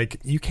I'm like,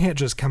 you can't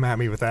just come at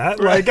me with that.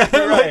 Like,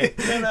 right.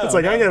 it's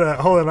like, I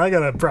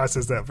gotta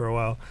process that for a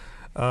while.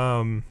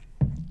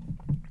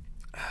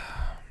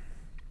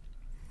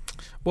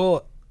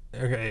 Well,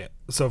 okay.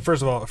 So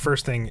first of all,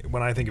 first thing,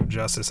 when I think of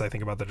justice, I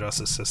think about the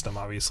justice system,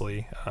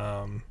 obviously.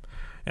 And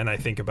I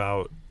think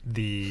about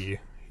the,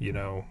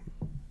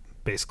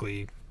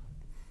 basically,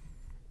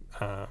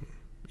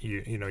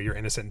 you're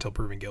innocent until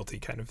proven guilty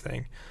kind of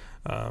thing.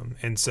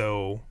 And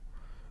so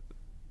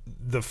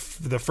the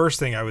first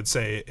thing I would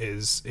say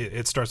is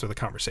it starts with a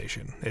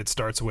conversation. It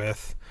starts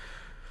with,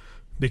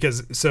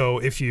 because so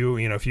if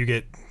you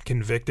get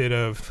convicted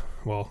of,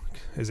 well,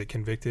 is it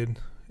convicted?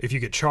 If you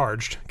get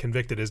charged,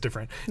 convicted is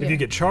different. If you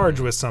get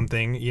charged with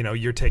something,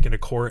 you're taken to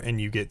court and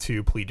you get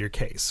to plead your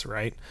case,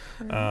 right?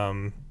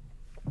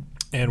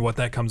 And what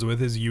that comes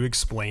with is you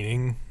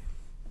explaining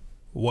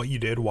what you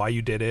did, why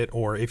you did it,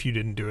 or if you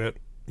didn't do it,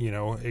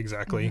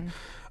 exactly.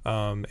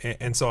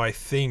 And so I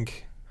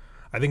think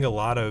a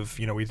lot of,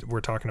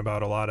 we're talking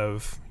about a lot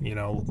of,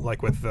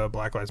 like with the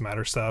Black Lives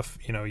Matter stuff,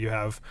 you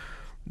have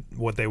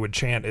what they would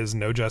chant is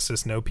no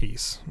justice, no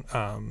peace.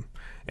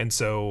 And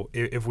so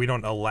if we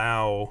don't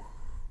allow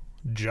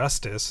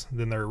justice,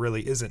 then there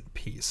really isn't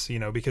peace,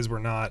 because we're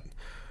not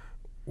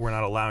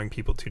allowing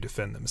people to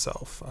defend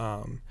themselves.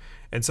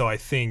 And so I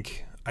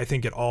think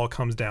it all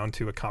comes down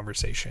to a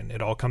conversation.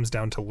 It all comes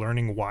down to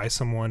learning why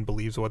someone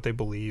believes what they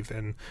believe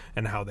and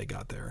how they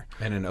got there.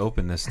 And an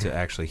openness to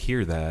actually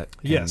hear that.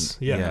 Yes.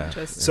 Yeah.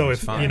 So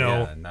if,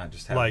 not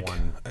just have like,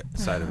 one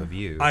side of a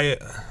view.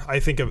 I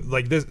think of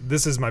like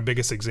this is my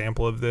biggest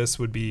example of this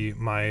would be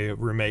my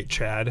roommate,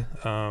 Chad,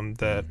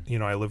 that,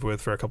 I lived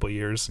with for a couple of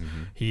years.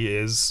 He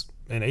is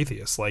an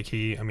atheist. Like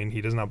he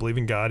does not believe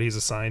in God. He's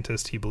a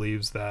scientist. He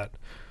believes that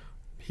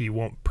he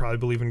won't probably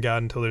believe in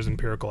God until there's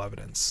empirical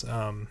evidence.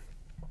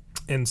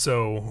 And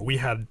so we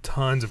had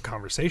tons of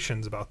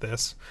conversations about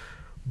this,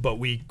 but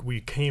we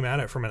came at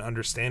it from an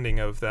understanding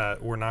of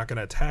that we're not going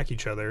to attack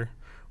each other.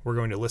 We're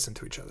going to listen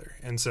to each other.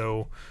 And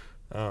so,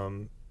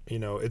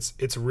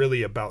 it's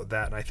really about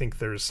that. And I think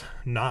there's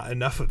not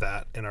enough of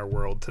that in our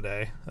world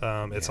today.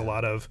 It's a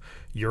lot of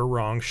you're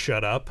wrong,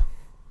 shut up,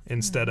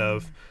 instead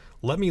of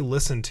let me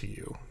listen to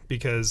you,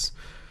 because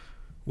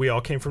we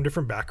all came from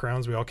different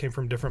backgrounds. We all came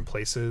from different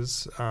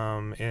places.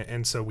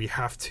 And so we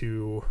have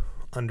to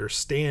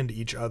understand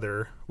each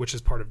other, which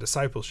is part of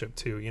discipleship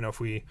too. If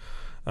we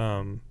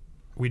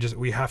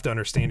have to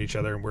understand each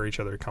other and where each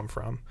other come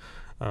from,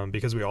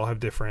 because we all have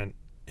different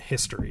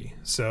history.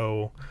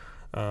 So,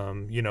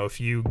 if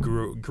you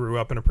grew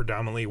up in a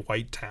predominantly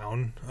white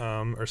town,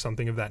 or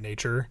something of that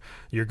nature,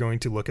 you're going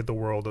to look at the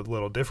world a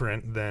little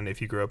different than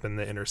if you grew up in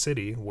the inner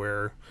city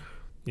where,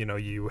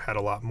 you had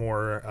a lot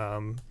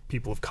more,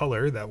 people of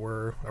color that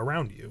were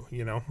around you,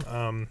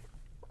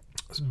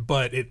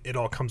 but it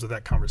all comes with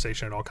that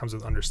conversation. It all comes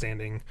with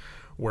understanding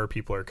where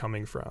people are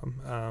coming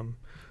from.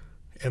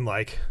 And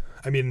like,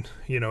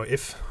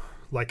 if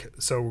like,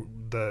 so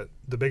the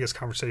biggest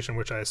conversation,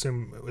 which I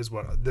assume is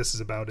what this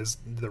is about, is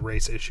the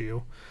race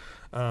issue.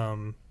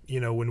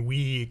 When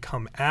we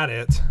come at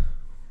it,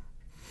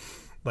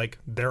 like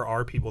there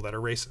are people that are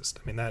racist.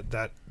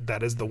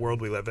 That is the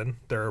world we live in.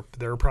 There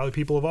are probably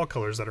people of all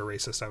colors that are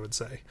racist, I would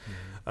say.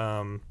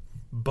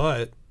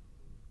 But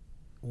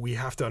we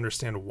have to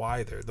understand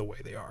why they're the way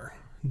they are.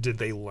 Did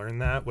they learn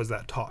that? Was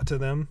that taught to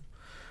them?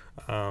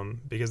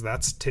 Because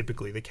that's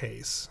typically the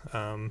case.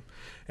 And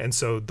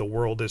so the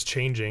world is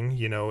changing.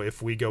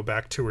 If we go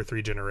back 2 or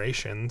 3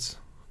 generations,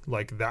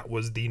 like that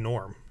was the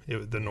norm.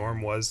 The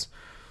norm was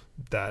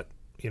that,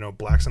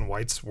 blacks and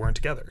whites weren't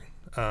together.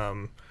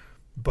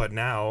 But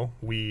now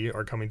we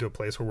are coming to a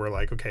place where we're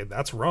like, okay,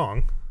 that's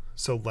wrong,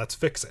 so let's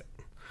fix it.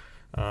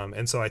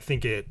 And so I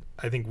think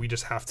we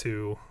just have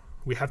to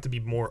be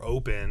more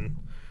open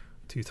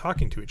to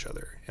talking to each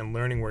other and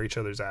learning where each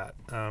other's at,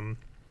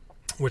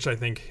 which I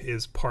think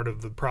is part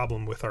of the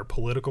problem with our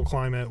political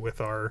climate, with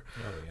our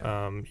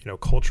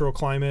cultural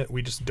climate.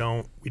 We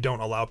don't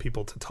allow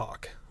people to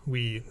talk.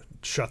 We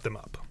shut them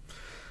up.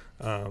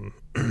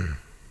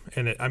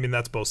 And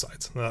that's both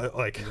sides.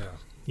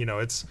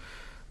 It's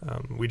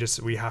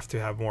we have to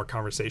have more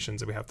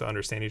conversations, and we have to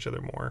understand each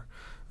other more,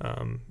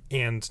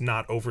 and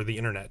not over the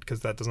internet,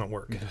 because that doesn't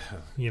work.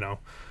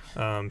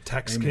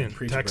 Text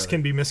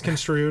can be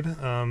misconstrued,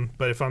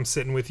 but if I'm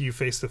sitting with you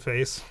face to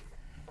face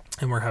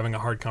and we're having a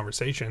hard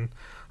conversation,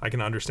 I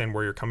can understand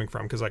where you're coming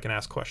from because I can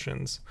ask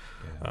questions.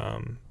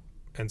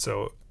 And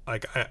so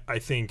like I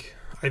think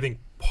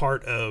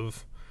part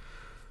of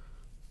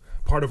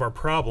our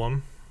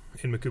problem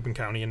in Macoupin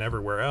County and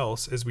everywhere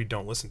else is we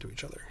don't listen to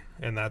each other.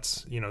 And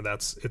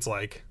it's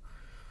like,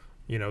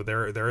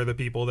 there are the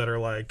people that are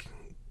like,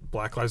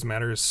 Black Lives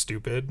Matter is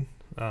stupid.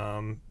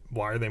 Why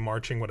are they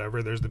marching?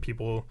 Whatever. There's the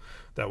people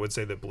that would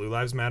say that Blue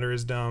Lives Matter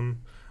is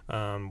dumb.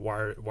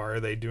 Why are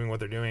they doing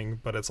what they're doing?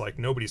 But it's like,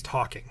 nobody's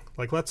talking.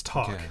 Like, let's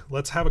talk. Okay.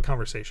 Let's have a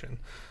conversation,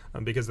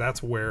 because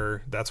that's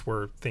where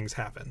things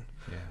happen.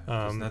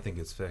 Because nothing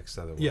gets fixed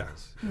otherwise.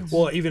 Yeah.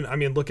 Well, even,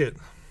 look at,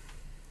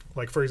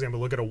 like, for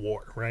example, look at a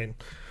war, right?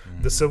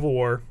 The Civil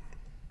War,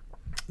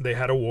 they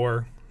had a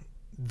war.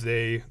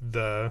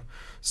 The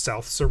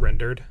South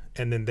surrendered,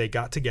 and then they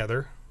got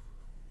together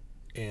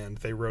and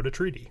they wrote a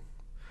treaty.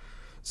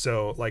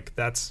 So like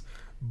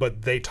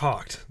but they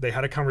talked, they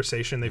had a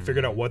conversation, they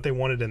figured out what they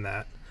wanted in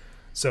that.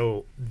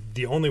 So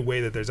the only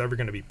way that there's ever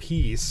going to be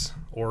peace,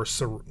 or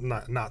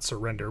not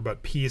surrender,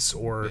 but peace,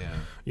 or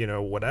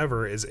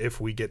whatever, is if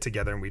we get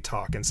together and we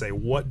talk and say,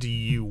 what do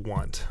you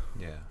want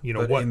You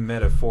know, but what in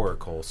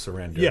metaphorical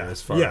surrender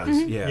as far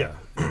as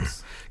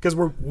because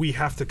we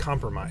have to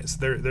compromise.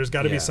 There's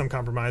got to be Yeah. some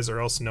compromise, or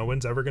else no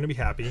one's ever going to be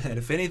happy. And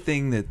if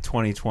anything that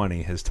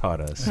 2020 has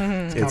taught us,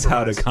 Mm-hmm. it's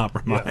how to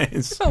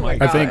compromise. Oh my I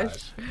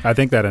gosh.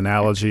 think that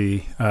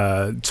analogy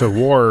to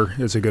war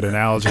is a good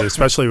analogy,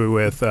 especially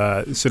with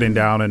sitting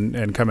down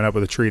and coming up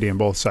with a treaty and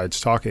both sides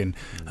talking.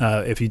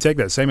 If you take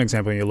that same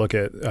example and you look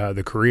at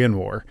the Korean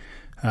War,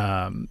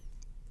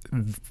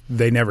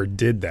 they never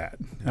did that,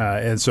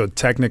 and so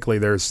technically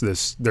they're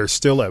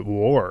still at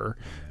war.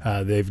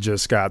 They've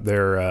just got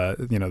their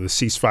the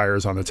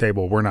ceasefires on the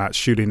table. We're not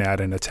shooting at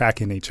and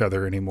attacking each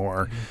other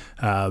anymore,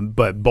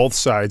 but both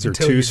sides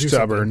Until are too you do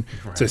stubborn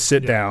something. to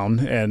sit down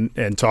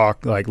and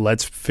talk. Like,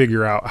 let's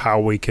figure out how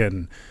we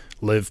can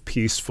live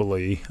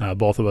peacefully,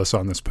 both of us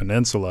on this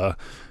peninsula,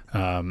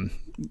 and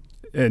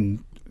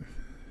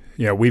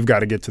we've got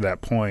to get to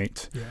that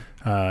point.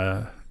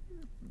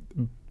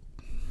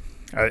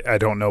 I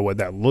don't know what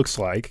that looks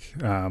like.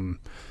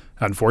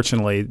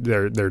 Unfortunately,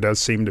 there does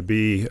seem to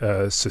be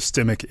a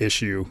systemic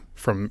issue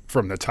from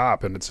the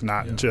top, and it's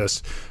not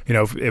just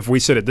if we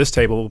sit at this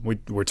table, we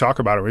talk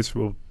about it.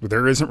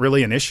 There isn't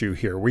really an issue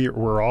here.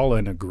 We're all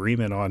in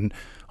agreement on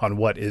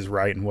what is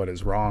right and what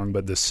is wrong,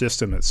 but the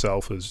system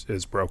itself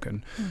is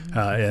broken,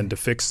 and to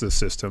fix the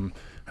system,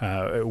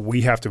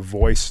 we have to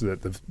voice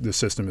that the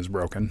system is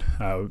broken.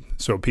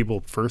 So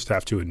people first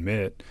have to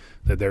admit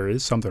that there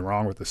is something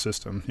wrong with the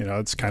system.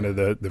 It's kind of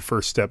the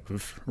first step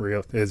of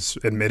is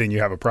admitting you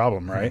have a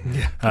problem, right?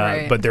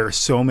 Right. But there are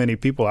so many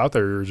people out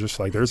there who are just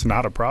like, there's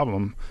not a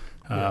problem.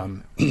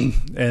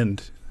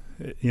 And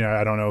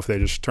I don't know if they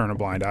just turn a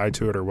blind eye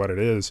to it or what it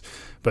is,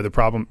 but the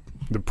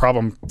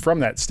problem from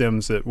that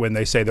stems that when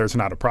they say there's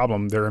not a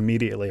problem, they're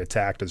immediately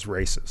attacked as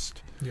racist.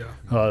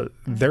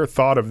 Their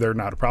thought of they're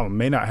not a problem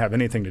may not have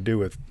anything to do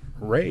with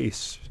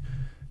race,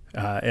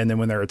 and then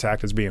when they're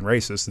attacked as being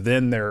racist,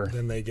 then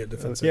Then they get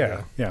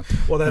defensive.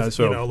 Well, that's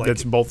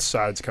that's both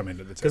sides coming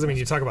to the table. Because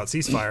you talk about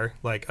ceasefire.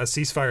 Like, a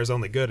ceasefire is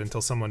only good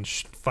until someone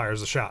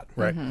fires a shot.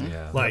 Right.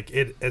 Like,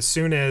 as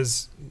soon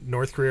as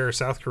North Korea or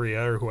South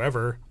Korea or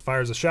whoever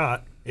fires a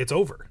shot, it's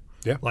over.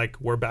 Yeah. Like,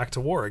 we're back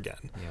to war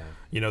again.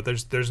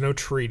 There's no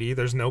treaty,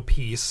 there's no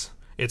peace.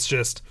 It's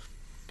just,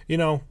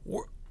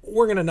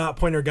 we're gonna not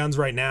point our guns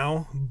right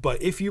now,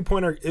 but if you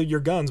point your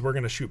guns, we're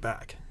gonna shoot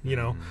back.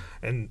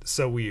 And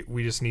so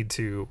we just need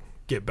to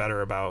get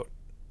better about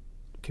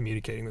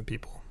communicating with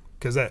people,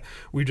 because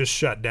we just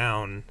shut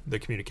down the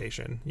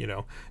communication.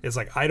 It's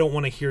like, I don't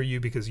want to hear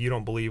you because you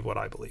don't believe what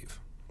I believe.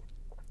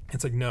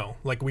 It's like, no,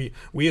 like we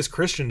as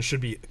Christians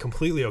should be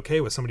completely okay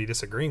with somebody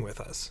disagreeing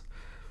with us.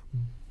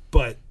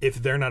 But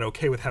if they're not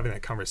okay with having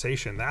that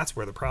conversation, that's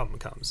where the problem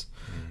comes.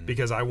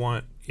 Because I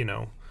want, if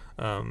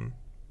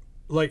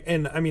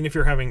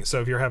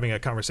you're having a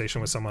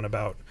conversation with someone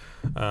about,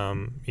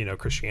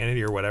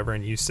 Christianity or whatever,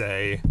 and you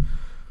say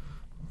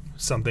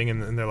something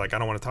and they're like, I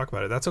don't want to talk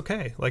about it, that's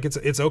okay. Like,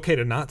 it's okay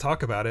to not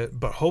talk about it,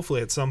 but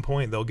hopefully at some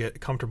point they'll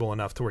get comfortable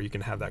enough to where you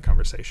can have that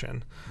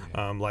conversation.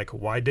 Like,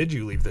 why did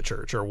you leave the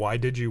church, or why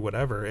did you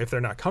whatever? If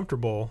they're not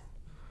comfortable,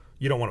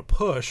 you don't want to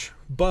push,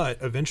 but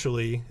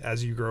eventually,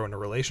 as you grow in a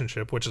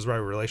relationship, which is why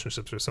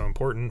relationships are so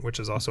important, which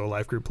is also a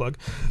life group plug.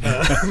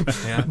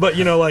 But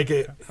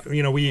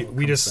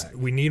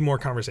we need more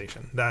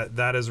conversation.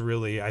 That is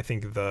really, I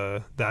think,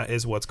 that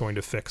is what's going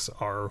to fix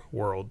our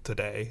world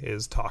today,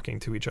 is talking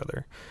to each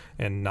other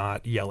and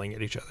not yelling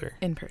at each other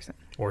in person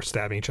or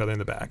stabbing each other in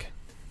the back.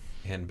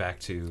 And back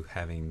to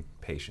having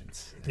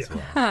patience as Yeah.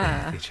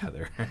 well with each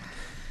other.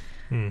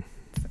 Yeah.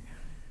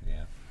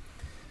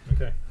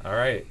 Okay. All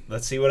right.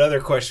 Let's see what other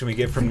question we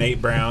get from Nate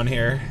Brown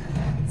here.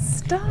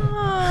 Stop.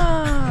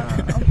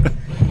 I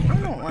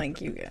don't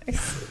like you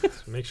guys.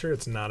 Make sure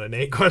it's not an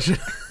 8 question.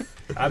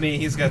 I mean,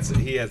 he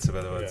had some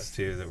other ones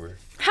too that were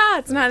Ha!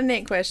 It's not a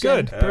Nate question.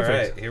 Good. All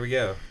Perfect. right, here we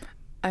go.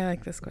 I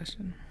like this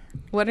question.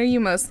 What are you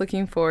most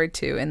looking forward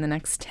to in the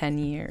next 10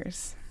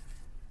 years?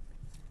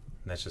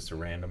 That's just a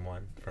random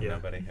one from Yeah,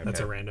 nobody. That's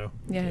a Okay. rando.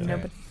 Yeah, Okay.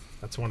 nobody.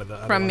 That's one of the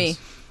other From me.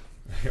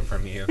 ones.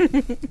 From you.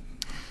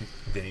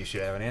 Then you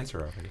should have an answer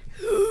already.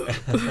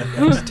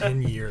 Next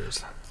 10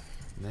 years.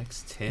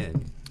 Next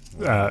 10.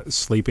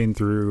 Sleeping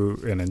through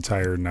an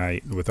entire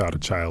night without a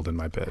child in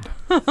my bed.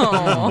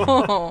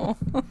 Oh.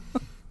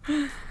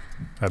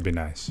 That'd be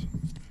nice.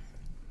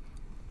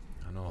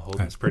 I know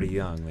Holden's pretty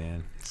young,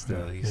 man.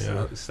 He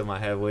still might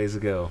have ways to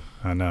go.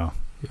 I know.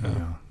 Yeah.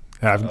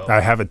 I know. I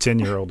have a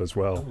 10-year-old as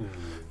well.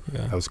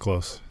 Yeah. That was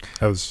close.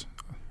 That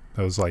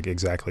was like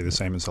exactly the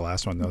same as the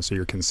last one, though. So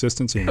your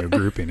consistency and your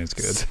grouping is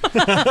good.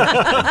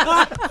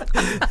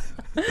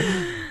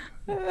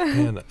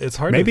 And it's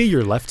hard. Maybe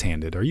you're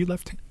left-handed. Are you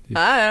left-handed?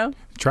 I don't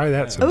Try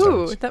that know.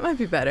 sometimes. Ooh, that might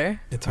be better.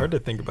 It's hard to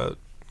think about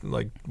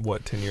like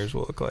what 10 years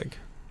will look like.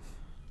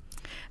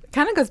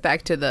 Kind of goes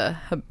back to the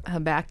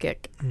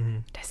Habakkuk. Mm-hmm.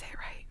 Did I say it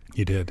right?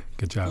 You did.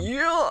 Good job.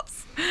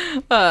 Yes.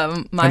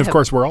 And of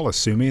course, we're all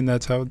assuming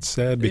that's how it's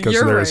said, because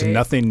You're there is right.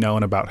 nothing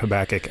known about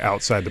Habakkuk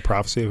outside the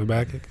prophecy of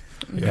Habakkuk.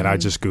 And I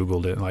just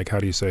Googled it, like, how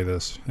do you say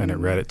this? And it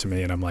read it to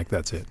me, and I'm like,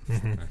 that's it.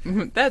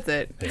 That's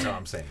it. That's all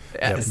I'm saying.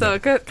 Yeah, so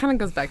it kind of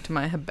goes back to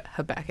my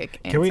Habakkuk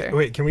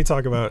answer. Can we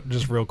talk about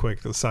just real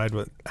quick the side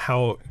with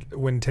how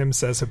when Tim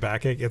says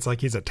Habakkuk, it's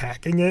like he's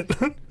attacking it.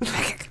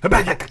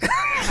 Habakkuk.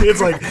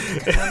 It's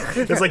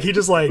like he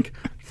just like,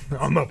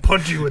 I'm gonna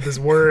punch you with this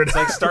word. It's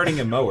like starting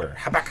a mower.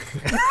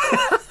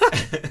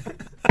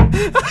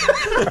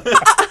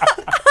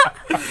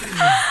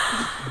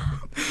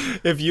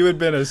 If you had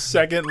been a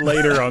second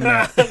later on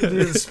that,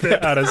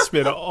 I'd have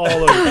spit all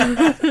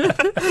over.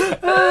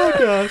 Oh,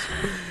 gosh.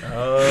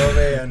 Oh,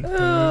 man.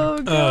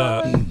 Oh,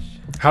 gosh.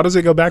 How does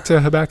it go back to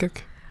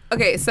Habakkuk?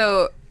 Okay,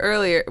 so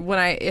earlier when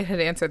it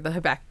had answered the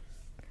Habakkuk.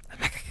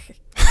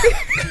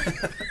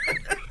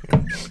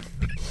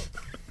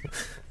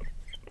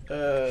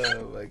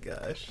 Oh, my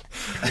gosh.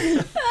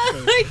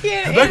 I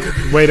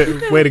can't. Way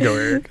to go,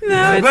 Eric.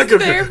 No,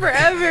 it's there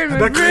forever in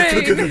my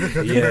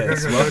brain.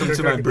 Yes, welcome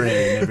to my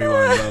brain, everyone.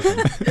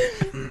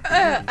 Welcome.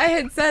 I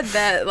had said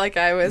that like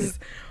I was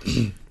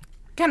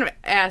kind of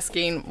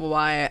asking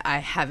why I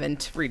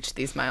haven't reached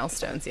these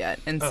milestones yet,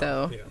 and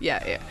so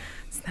yeah.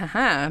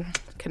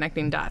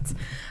 Connecting dots.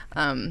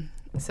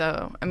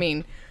 So I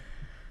mean,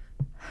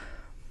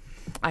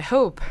 I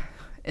hope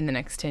in the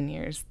next 10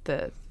 years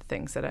the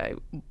things that I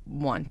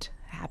want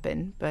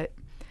happen, but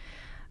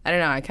I don't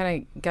know. I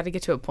kind of got to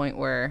get to a point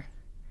where,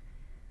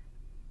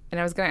 and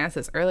I was going to ask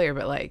this earlier,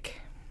 but like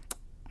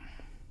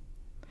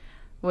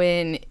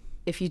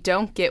if you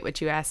don't get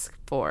what you ask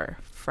for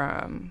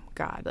from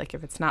God, like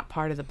if it's not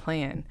part of the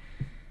plan,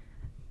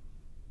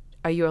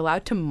 are you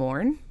allowed to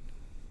mourn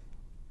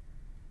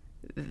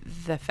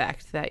the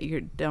fact that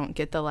you don't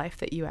get the life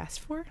that you asked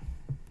for?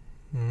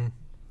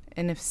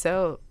 And if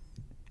so,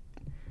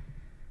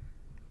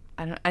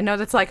 I know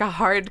that's like a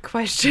hard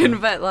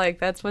question, but like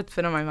that's what's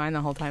been on my mind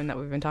the whole time that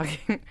we've been talking.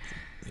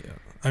 Yeah.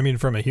 I mean,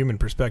 from a human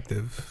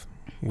perspective,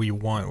 we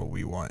want what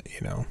we want,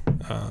 you know.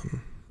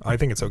 I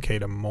think it's okay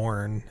to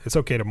mourn. It's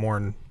okay to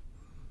mourn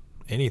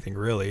anything,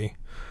 really.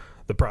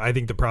 I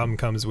think the problem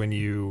comes when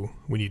you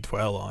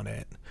dwell on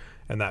it,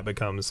 and that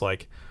becomes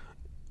like,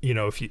 you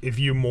know, if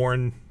you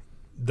mourn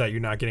that you're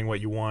not getting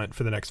what you want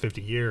for the next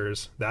 50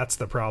 years, that's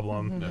the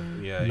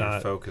problem. Yeah, your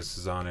focus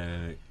is on it,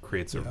 and it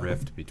creates a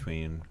rift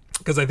between.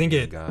 Because I think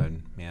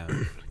God, yeah.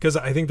 Because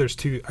I think there's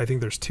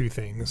two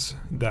things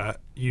that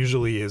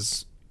usually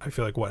is, I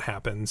feel like, what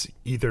happens.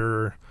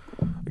 Either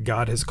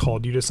God has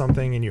called you to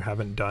something and you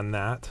haven't done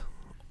that,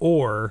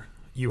 or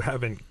you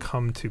haven't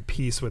come to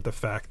peace with the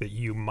fact that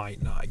you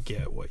might not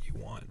get what you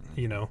want,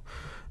 you know?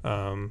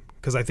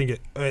 Because I think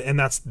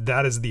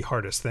that is the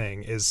hardest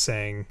thing, is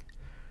saying,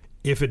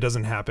 if it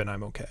doesn't happen,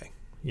 I'm okay.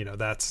 You know,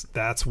 that's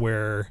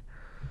where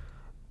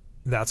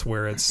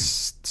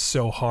it's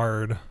so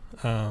hard.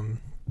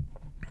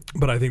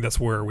 But I think that's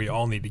where we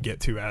all need to get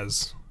to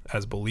as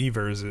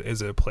believers,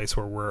 is a place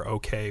where we're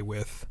okay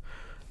with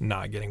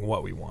not getting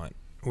what we want,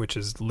 which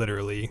is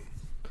literally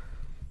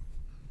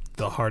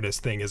the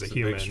hardest thing as a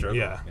human.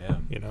 Yeah.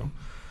 You know.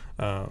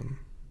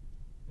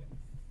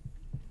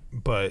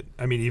 But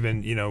I mean,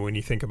 even, you know, when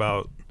you think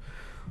about,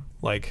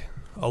 like,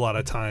 a lot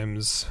of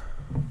times,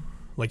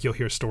 like, you'll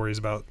hear stories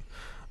about,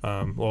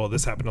 well,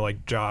 this happened to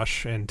like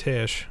Josh and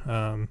Tish.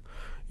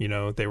 You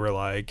know, they were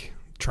like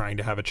trying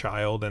to have a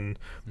child and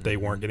they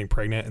weren't getting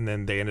pregnant, and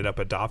then they ended up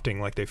adopting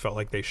like they felt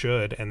like they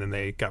should, and then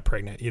they got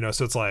pregnant, you know.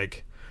 So it's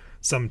like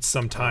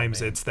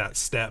sometimes it's that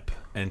step.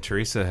 And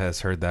Teresa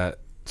has heard that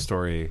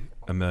story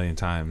a million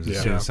times.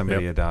 As soon as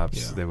somebody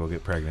adopts, they will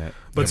get pregnant.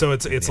 But so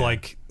it's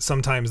like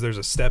sometimes there's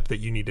a step that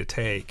you need to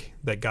take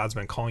that God's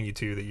been calling you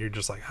to, that you're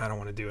just like, I don't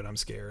want to do it, I'm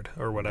scared,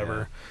 or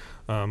whatever.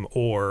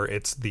 Or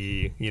it's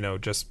the, you know,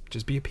 just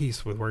be at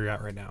peace with where you're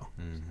at right now.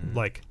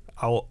 Like,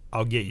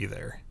 I'll get you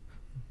there,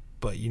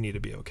 but you need to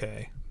be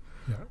okay.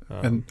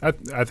 And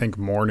I think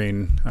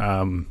mourning,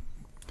 I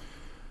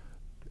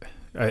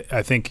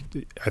think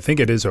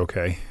it is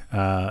okay,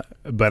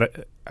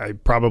 but I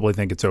probably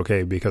think it's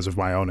okay because of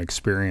my own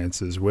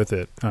experiences with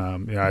it. You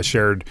know, I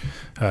shared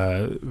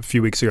a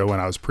few weeks ago when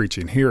I was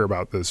preaching here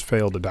about this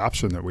failed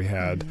adoption that we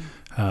had.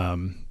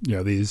 You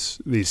know,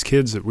 these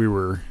kids that we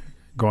were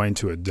going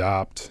to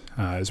adopt,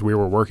 as we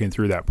were working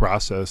through that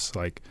process,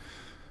 like,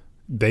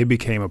 they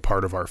became a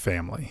part of our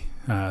family.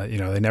 You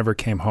know, they never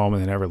came home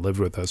and they never lived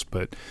with us,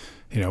 but,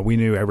 you know, we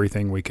knew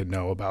everything we could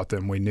know about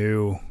them. We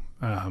knew,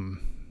 you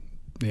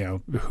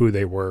know, who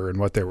they were and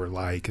what they were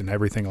like and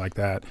everything like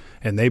that.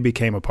 And they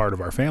became a part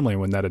of our family.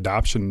 When that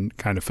adoption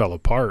kind of fell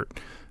apart,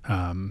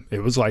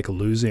 it was like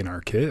losing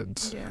our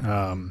kids.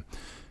 Yeah.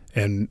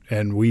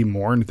 And we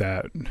mourned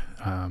that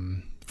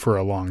for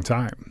a long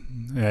time.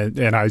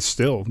 And I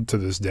still, to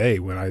this day,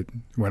 when I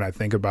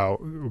think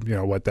about, you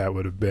know, what that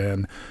would have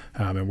been,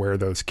 and where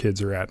those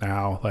kids are at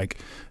now, like,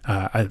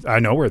 I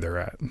know where they're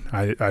at.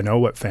 I know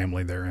what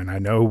family they're in. I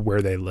know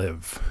where they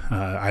live.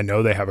 I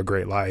know they have a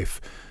great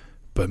life,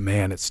 but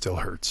man, it still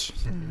hurts.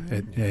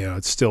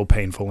 It's still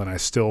painful, and I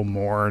still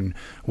mourn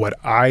what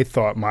I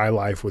thought my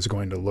life was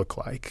going to look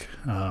like.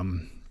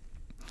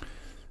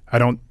 I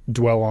don't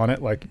dwell on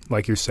it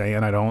like you're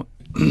saying. I don't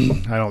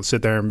I don't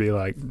sit there and be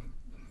like,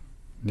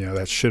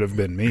 that should have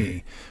been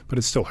me, but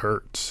it still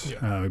hurts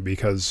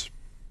because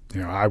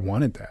I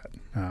wanted that.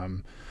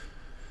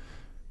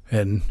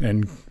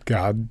 And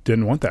God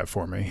didn't want that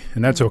for me.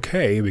 And that's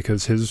okay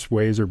because his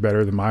ways are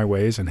better than my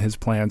ways and his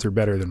plans are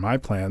better than my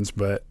plans.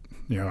 But,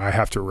 I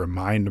have to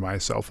remind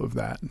myself of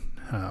that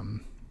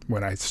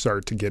when I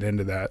start to get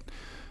into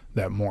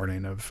that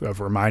morning of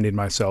reminding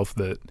myself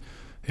that,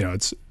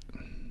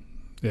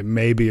 it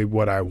may be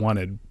what I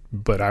wanted,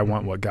 but I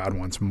want what God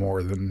wants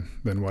more than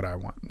what I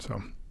want.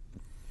 So.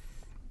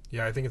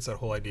 Yeah, I think it's that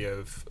whole idea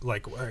of,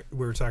 like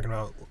we were talking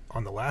about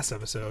on the last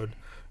episode,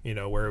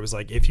 where it was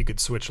like if you could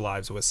switch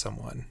lives with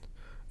someone,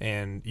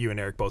 and you and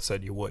Eric both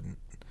said you wouldn't.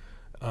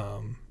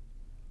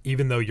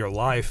 Even though your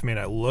life may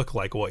not look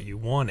like what you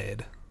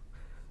wanted,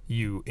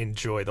 you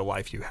enjoy the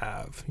life you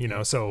have,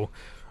 So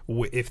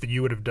if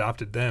you would have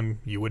adopted them,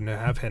 you wouldn't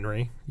have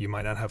Henry, you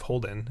might not have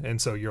Holden,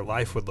 and so your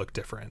life would look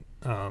different.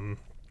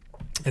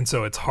 And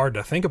so it's hard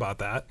to think about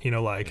that,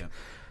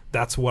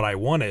 that's what I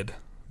wanted,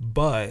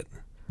 but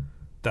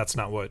that's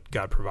not what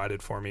God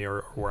provided for me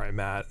or where I'm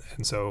at.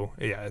 And so,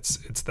 it's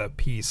the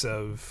piece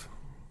of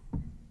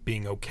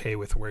being okay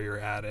with where you're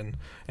at and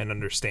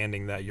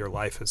understanding that your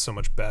life is so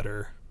much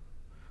better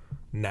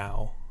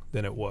now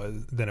than it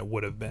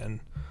would have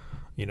been,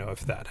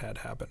 if that had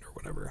happened or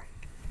whatever.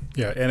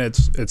 Yeah. And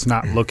it's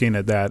not looking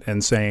at that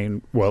and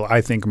saying, well,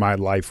 I think my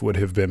life would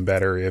have been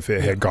better if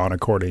it had gone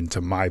according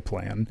to my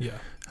plan. Yeah.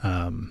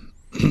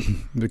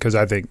 Because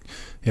I think,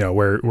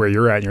 where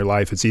you're at in your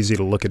life, it's easy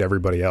to look at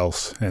everybody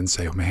else and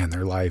say, oh man,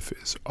 their life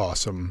is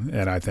awesome.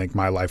 And I think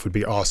my life would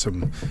be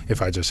awesome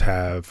if I just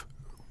have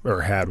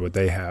or had what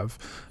they have.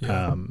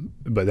 Yeah.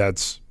 But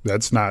that's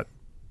not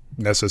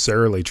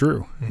necessarily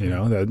true.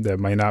 Mm-hmm. That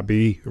may not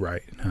be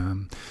right.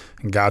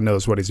 And God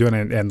knows what he's doing.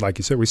 And like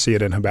you said, we see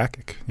it in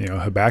Habakkuk.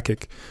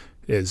 Habakkuk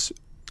is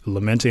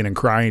lamenting and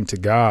crying to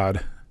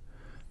God,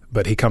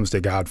 but he comes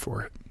to God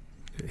for it.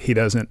 He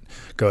doesn't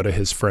go to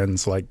his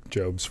friends like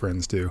Job's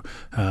friends do.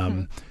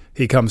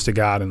 He comes to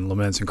God and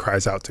laments and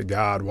cries out to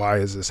God, why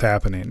is this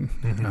happening?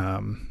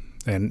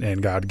 Mm-hmm.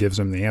 And God gives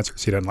him the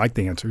answers. He doesn't like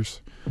the answers.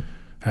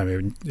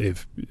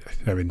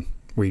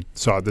 We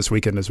saw it this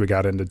weekend as we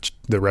got into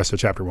the rest of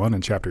chapter 1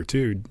 and chapter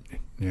 2.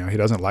 He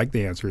doesn't like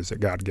the answers that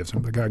God gives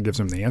him, but God gives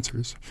him the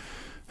answers.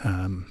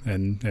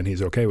 And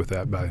he's okay with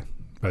that by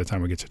the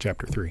time we get to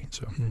chapter 3.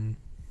 So. Mm-hmm.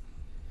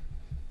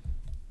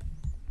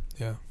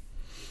 Yeah.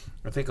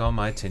 I think all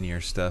my 10-year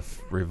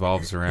stuff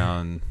revolves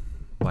around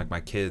like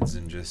my kids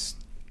and just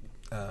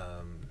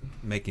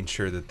making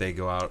sure that they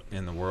go out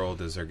in the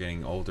world as they're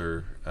getting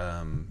older,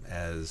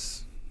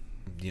 as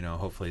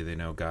hopefully they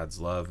know God's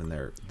love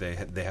and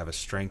they have a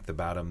strength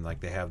about them,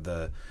 like they have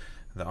the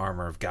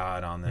armor of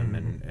God on them.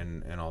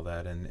 Mm-hmm. and all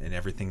that and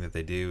everything that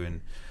they do,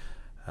 and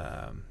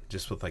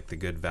just with like the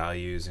good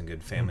values and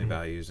good family mm-hmm.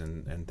 values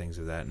and things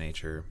of that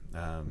nature.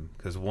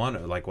 Because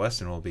one, like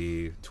Weston will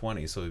be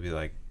 20, so he'll be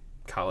like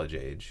college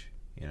age.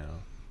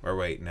 Or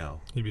wait, no.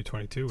 He'd be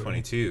 22.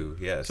 22,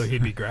 yes. So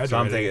he'd be graduating. So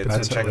I'm thinking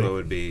Checklo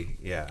would be,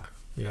 yeah.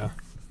 Yeah.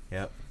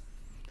 Yep.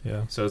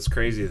 Yeah. So it's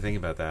crazy to think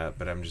about that,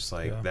 but I'm just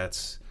like,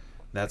 that's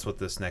what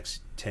this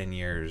next 10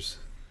 years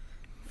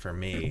for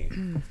me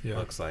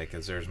looks like.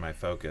 Is there's my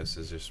focus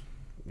is just,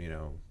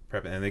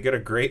 prepping, and they got a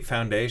great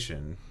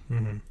foundation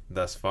mm-hmm.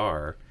 thus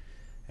far,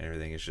 and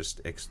everything is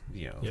just,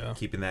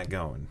 keeping that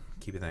going.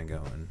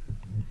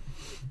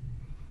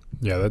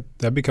 Yeah,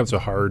 that becomes a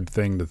hard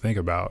thing to think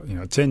about.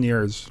 10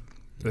 years,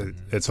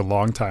 it's a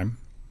long time.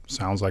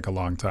 Sounds like a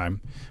long time.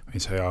 You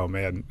say, oh,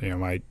 man,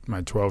 my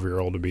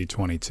 12-year-old would be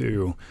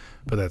 22,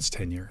 but that's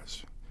 10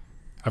 years.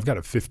 I've got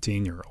a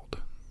 15-year-old.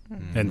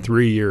 Mm-hmm. In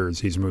 3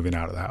 years, he's moving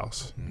out of the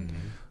house. Mm-hmm.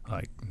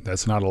 Like,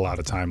 that's not a lot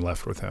of time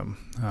left with him.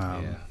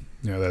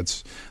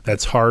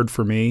 That's hard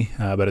for me,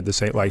 but at the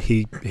same, like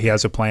he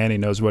has a plan. He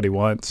knows what he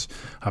wants.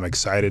 I'm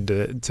excited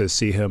to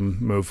see him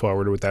move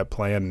forward with that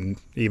plan, and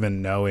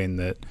even knowing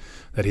that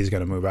he's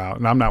going to move out.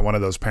 And I'm not one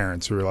of those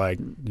parents who are like,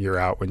 you're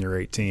out when you're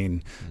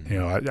 18.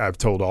 Mm-hmm. I've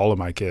told all of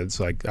my kids,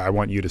 like, I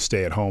want you to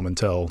stay at home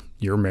until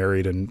you're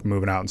married and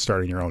moving out and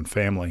starting your own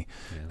family.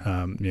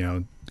 Yeah.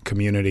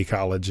 Community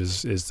college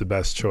is the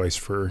best choice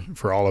for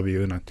all of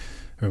you.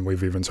 And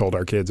we've even told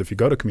our kids, if you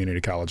go to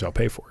community college, I'll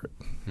pay for it.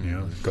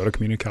 Mm-hmm. Go to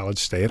community college,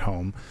 stay at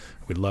home.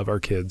 We love our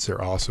kids.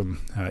 They're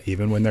awesome,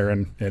 even when they're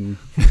in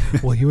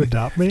Will you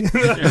adopt me?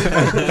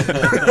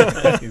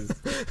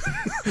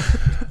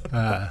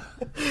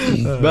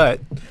 But,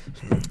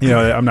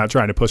 I'm not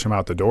trying to push him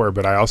out the door,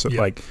 but I also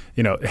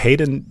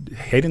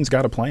Hayden's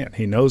got a plan.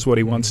 He knows what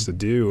he wants to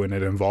do, and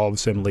it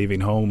involves him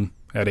leaving home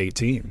at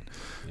 18.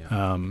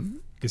 Yeah.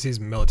 Because he's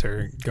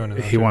military going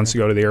to. He wants to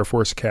go to the Air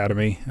Force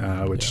Academy,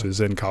 which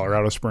is in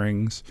Colorado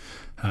Springs.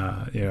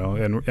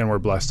 And we're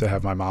blessed to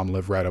have my mom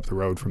live right up the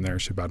road from there.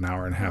 She's about an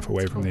hour and a half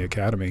away from the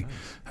academy.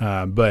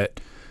 But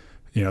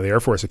the Air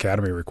Force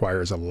Academy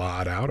requires a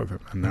lot out of him,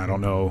 and I don't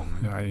know.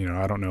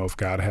 I don't know if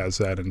God has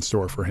that in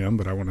store for him,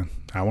 but I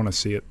want to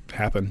see it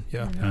happen.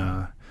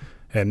 Yeah.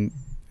 And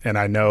and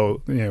I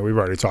know, we've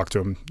already talked to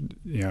him,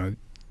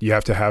 you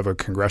have to have a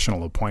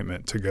congressional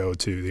appointment to go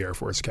to the Air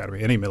Force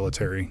Academy, any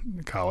military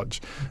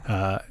college.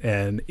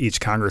 And each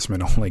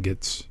congressman only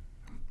gets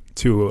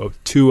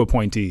two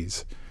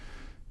appointees.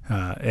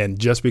 And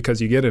just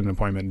because you get an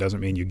appointment doesn't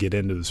mean you get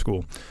into the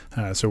school.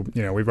 So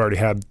we've already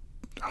had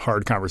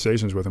hard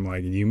conversations with him,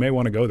 like, you may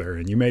want to go there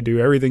and you may do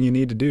everything you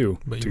need to do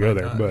to go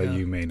there, but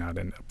you may not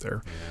end up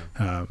there.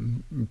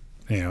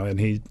 Yeah. And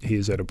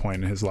he's at a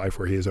point in his life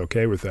where he is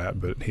okay with that,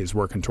 but he's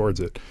working towards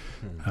it.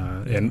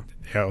 And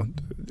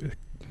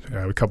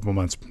a couple of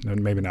months,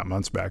 maybe not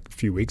months back, a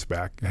few weeks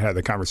back, I had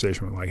the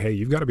conversation with, like, hey,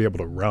 you've got to be able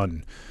to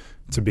run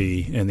to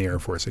be in the Air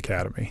Force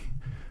Academy.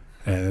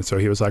 And so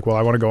he was like, well,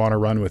 I want to go on a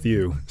run with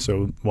you.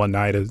 So one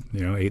night at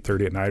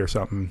 8:30 at night or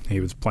something, he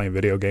was playing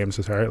video games.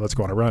 He said, all right, let's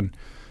go on a run.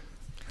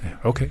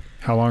 Okay,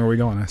 how long are we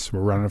going? I said, we're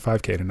running a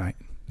 5K tonight.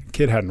 The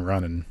kid hadn't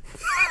run in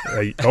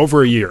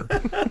over a year.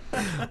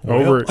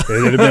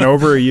 It had been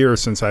over a year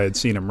since I had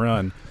seen him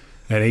run.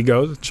 And he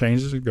goes,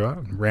 changes, go out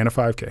and ran a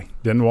 5K.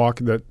 Didn't walk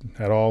that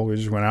at all. We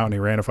just went out and he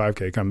ran a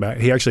 5K, come back.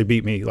 He actually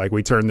beat me. Like,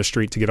 we turned the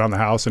street to get on the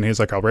house, and he was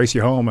like, I'll race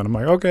you home. And I'm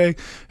like, okay.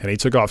 And he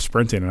took off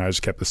sprinting, and I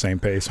just kept the same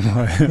pace. I'm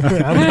like,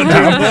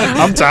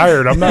 I'm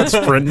tired. I'm not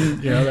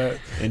sprinting.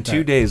 In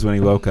 2 days when he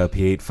woke up,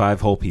 he ate 5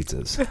 whole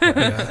pizzas.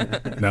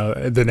 No,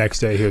 the next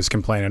day he was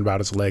complaining about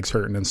his legs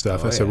hurting and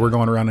stuff. I said, we're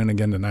going running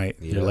again tonight.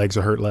 Yep. Your legs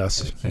will hurt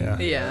less.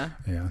 Yeah.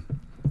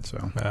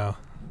 So. Wow.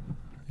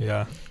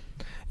 Yeah.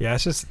 Yeah,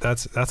 it's just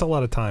that's a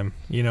lot of time,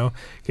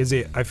 because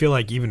I feel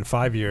like even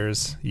 5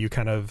 years you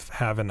kind of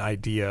have an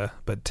idea,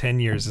 but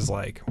 10 years is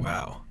like,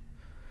 wow,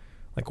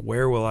 like,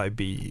 where will I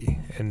be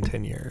in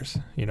 10 years?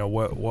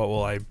 What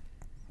will I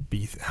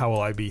be? How will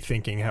I be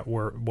thinking?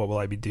 What will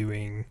I be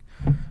doing?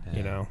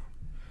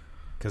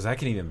 Because I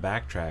can even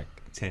backtrack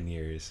 10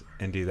 years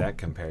and do that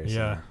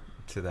comparison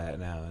to that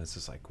now. And it's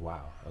just like,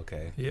 wow,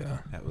 okay,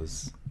 that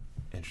was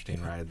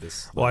interesting ride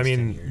this. Well, I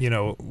mean, 10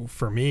 years.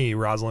 For me,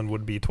 Rosalind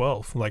would be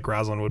 12. Like,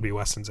 Rosalind would be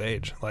Weston's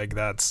age. Like,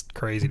 that's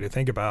crazy to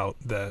think about,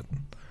 that,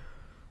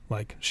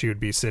 like, she would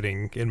be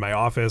sitting in my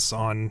office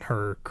on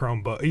her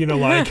Chromebook,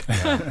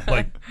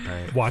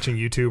 Right. watching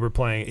YouTube or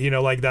playing,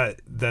 like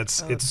that.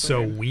 It's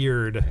so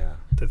weird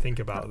to think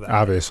about that.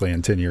 Obviously,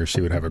 in 10 years,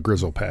 she would have a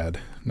Grizzle pad,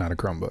 not a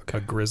Chromebook.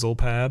 A Grizzle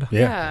pad?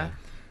 Yeah.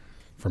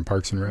 From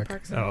Parks and Rec.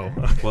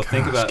 Well,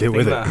 think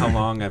about how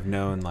long I've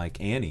known,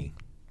 like, Annie.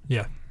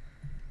 Yeah.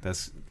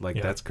 That's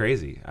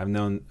crazy. I've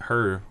known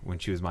her when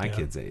she was my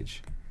kid's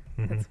age.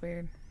 Mm-hmm. That's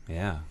weird.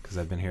 Yeah, because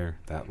I've been here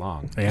that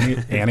long.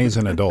 Annie's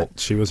an adult.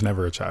 She was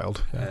never a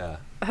child. Yeah.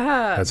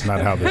 That's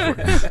not how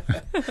this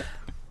works.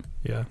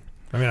 Yeah.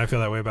 I mean, I feel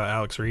that way about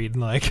Alex Reed.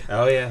 Like,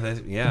 oh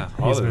yeah,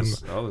 all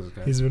those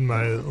guys. He's been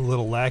my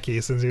little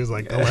lackey since he was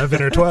like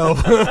 11 or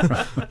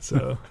 12.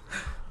 So,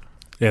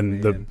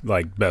 in the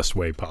best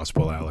way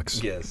possible,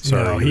 Alex. Yes.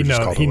 Sorry, he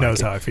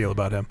knows how I feel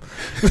about him.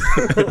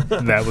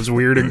 That was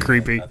weird and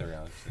creepy. Other Alex.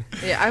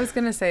 Yeah, I was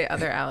gonna say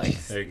other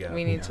Alex. There you go.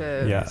 We need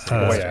to. Yeah,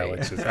 Boy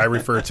Alex. I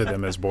refer to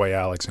them as Boy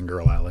Alex and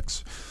Girl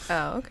Alex.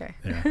 Oh, okay.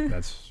 Yeah,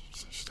 that's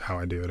just how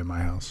I do it in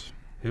my house.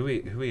 Who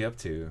we up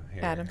to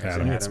here? Adam. Is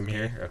Adam. Adam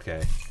here?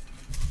 Okay.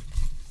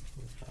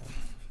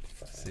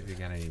 See if we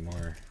got any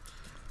more.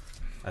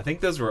 I think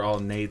those were all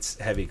Nate's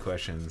heavy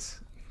questions.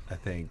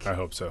 I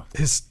hope so.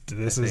 This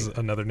is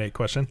another Nate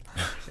question.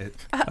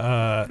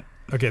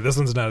 Okay, this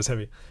one's not as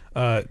heavy.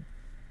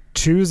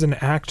 Choose an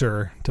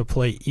actor to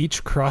play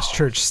each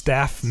Cross-Church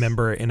staff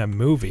member in a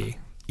movie.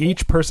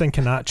 Each person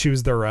cannot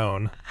choose their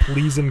own.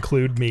 Please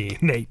include me,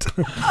 Nate.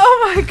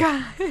 Oh my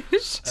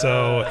gosh.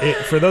 So,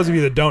 for those of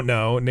you that don't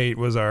know, Nate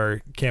was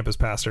our campus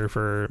pastor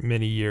for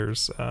many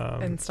years.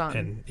 In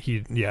Staunton.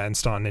 And in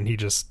Staunton, and he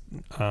just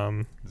He's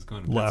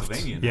going to left.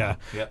 Pennsylvania now. Yeah,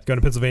 Yep. going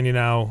to Pennsylvania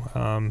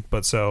now.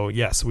 But so,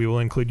 yes, we will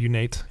include you,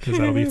 Nate, because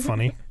that'll be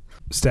funny.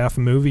 Staff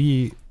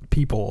movie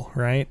people,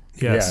 right?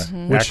 Yes.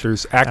 Yeah. Which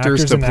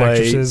Actors to and play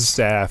actresses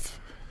staff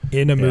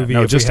in a movie.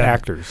 No, if just we had-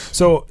 actors.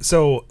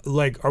 So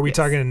like, are we Yes.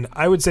 talking?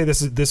 I would say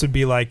this would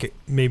be like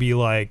maybe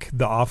like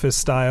The Office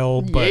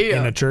style, but Yeah.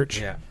 in a church.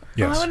 Yeah.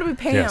 Oh, I want to be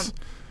Pam. Yes.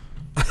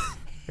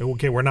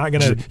 Okay, we're not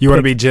gonna. You want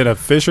to be Jenna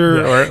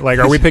Fisher, or like,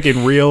 are we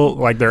picking real,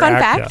 like, their Fun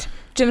act? fact: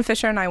 Jenna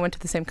Fisher and I went to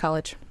the same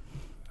college,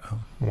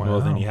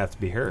 Well, then you have to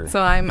be her.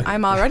 so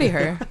I'm already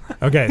her.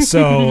 Okay,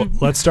 so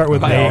let's start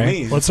with By all Nate.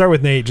 means. Let's start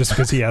with Nate, just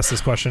because he asked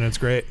this question. It's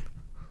great.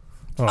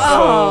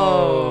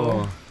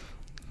 Oh.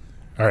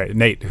 All right,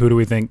 Nate. Who do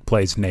we think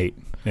plays Nate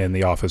in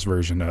the Office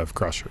version of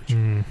Cross-Church?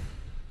 Mm.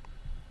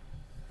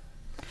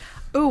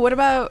 Ooh, what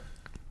about?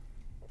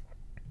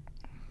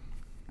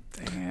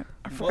 Dang it,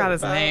 I forgot What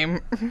his about-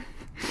 name.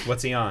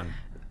 What's he on?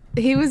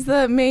 He was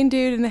the main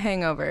dude in The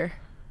Hangover.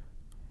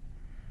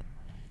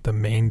 The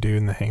main dude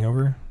in The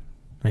Hangover.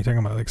 Are you talking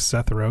about like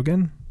Seth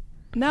Rogen?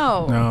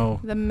 No,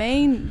 the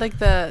main, like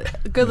the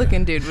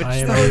good-looking dude. Which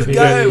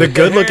IMDb. The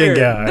good-looking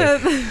guy.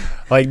 the-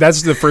 Like,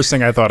 that's the first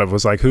thing I thought of,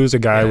 was like, who's a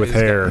guy with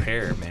he's got hair?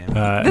 hair, man.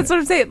 that's what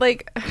I'm saying.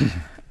 Like,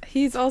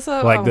 he's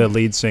also Like the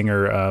lead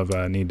singer of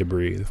Need to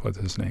Breathe. What's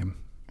his name?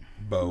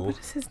 Bo. What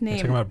is his You're name?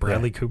 talking about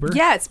Bradley Cooper?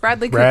 Yes,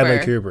 Bradley Cooper. Bradley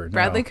Cooper, no.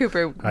 Bradley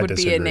Cooper I would be a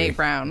disagree. Nate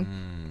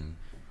Brown.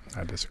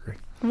 I disagree.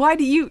 Why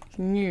do you?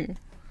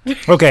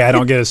 Okay, I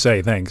don't get a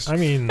say. Thanks. I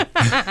mean,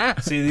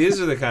 See, these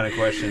are the kind of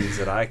questions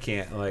that I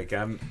can't I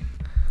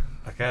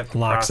have to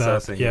Locks up,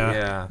 process and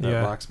yeah, that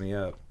yeah. locks me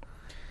up.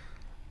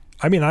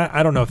 I mean,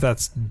 I don't know if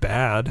that's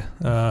bad.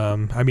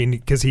 I mean,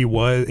 because he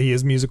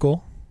is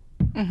musical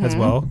as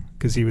well,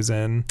 because he was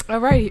in. Oh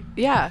right.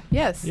 Yeah.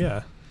 Yes.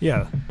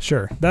 Yeah,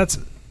 sure.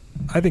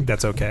 I think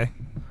that's okay.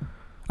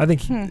 I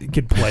think he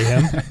could play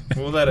him.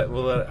 We'll let it.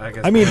 I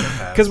guess. I mean, we'll let it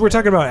pass. because we're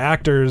talking about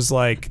actors,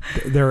 like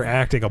they're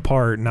acting a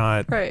part,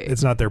 not Right.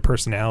 it's not their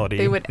personality.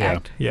 They would Yeah.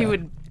 act. Yeah. He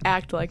would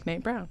act like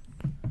Nate Brown.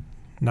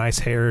 Nice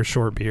hair,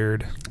 short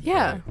beard,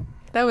 Yeah. Right.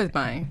 That was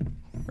my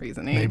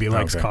reasoning. maybe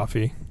likes Okay.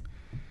 coffee.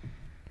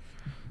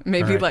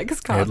 Maybe Alright. likes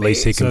coffee. At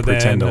least he can So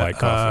pretend then, to like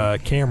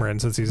coffee. Cameron,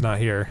 since he's not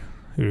here,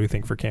 who do we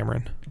think for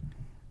Cameron?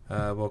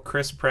 Well,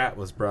 Chris Pratt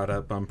was brought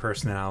up on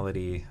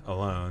personality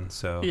alone,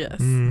 so Yes.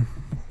 Mm,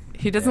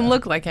 He doesn't Yeah.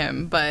 look like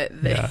him, but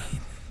yeah,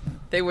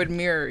 they would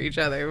mirror each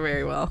other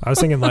very well. I was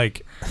thinking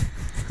like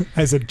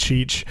I said,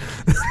 Cheech,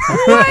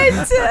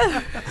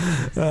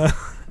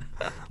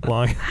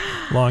 What?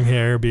 long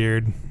hair,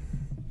 beard.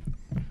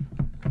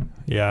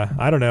 Yeah,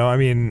 I don't know. I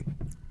mean,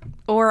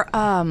 Or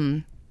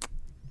I'm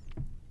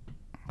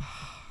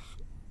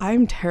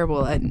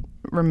terrible at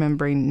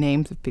remembering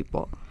names of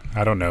people.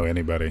 I don't know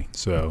anybody,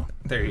 so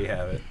there you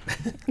have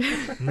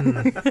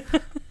it.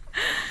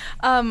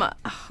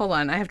 Hold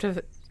on, I have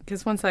to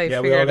because once I Yeah,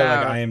 we figure all it got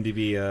out. like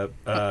IMDb up.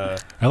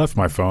 I left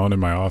my phone in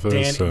my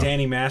office. so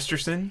Danny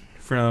Masterson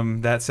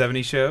from That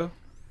 70s Show.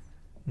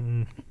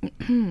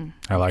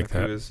 I like He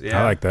that. was- I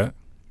yeah. like that.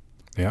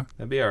 Yeah.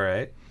 That'd be all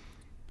right.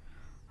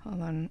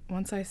 Hold on,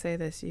 once I say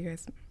this, you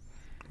guys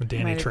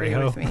Danny might agree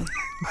with Trejo. me.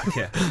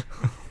 Yeah.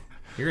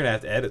 You're gonna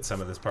have to edit some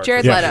of this part.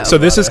 Jared Yeah. Leto. So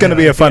this is going to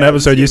be a fun Yeah,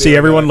 episode. You it's see gonna be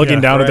everyone fun. looking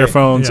Yeah, down at their right.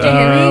 phones. Yeah. Do you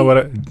hear me?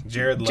 What?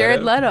 Jared Leto.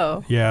 Jared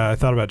Leto. Yeah, I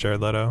thought about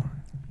Jared Leto.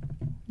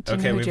 Do you know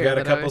Okay, who we've Jared got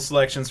a Leto couple is?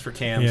 selections for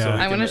Cam. Yeah. So we I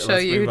can- want to show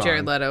let's you who move Jared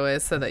on. Leto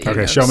is, so that you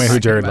Okay, know show who me I'm who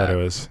talking Jared about.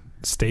 Leto is.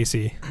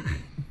 Stacy.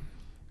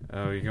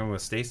 Oh, you're going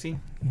with Stacy?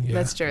 Yeah.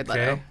 That's Jared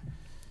Leto. Okay.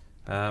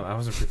 I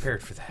wasn't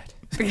prepared for that.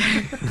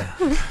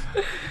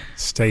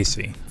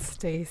 Stacy.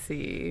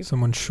 Stacy.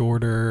 Someone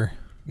shorter.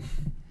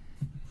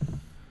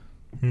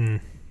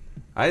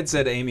 I had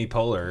said Amy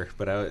Poehler,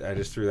 but I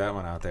just threw that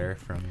one out there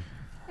from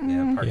Parks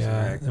and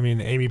Yeah, Rec. I mean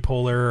Amy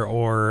Poehler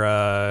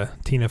or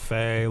Tina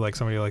Fey, like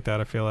somebody like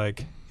that. I feel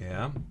like.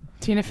 Yeah.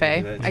 Tina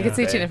Fey. that I could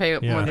see Tina Tina Fey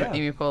Yeah. more than Yeah.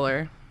 Amy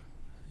Poehler.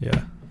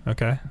 Yeah.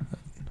 Okay.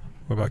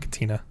 What about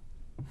Katina?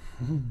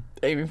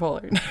 Amy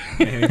Poehler.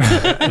 Amy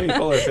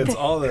Poehler fits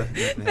all the.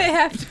 They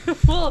have to.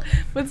 Well,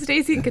 with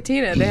Stacy and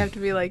Katina, they have to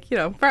be like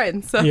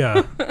friends. So.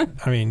 Yeah.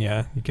 I mean,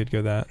 yeah, you could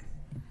go that.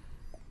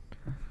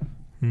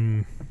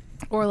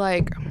 Or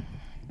like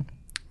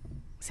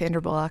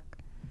Sandra Bullock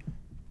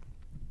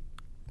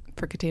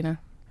for Katina.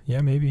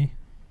 Yeah, maybe.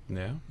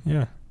 Yeah,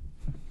 Yeah.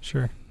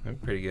 Sure. that's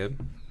pretty good.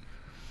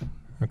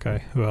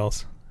 Okay. Who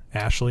else?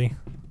 Ashley.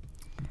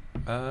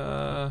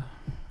 Let's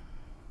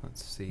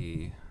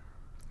see.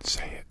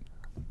 Say it.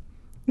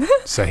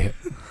 Say it.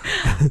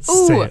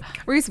 Say Ooh, it.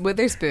 Reese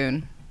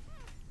Witherspoon.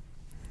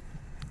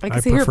 I can I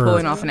see her prefer-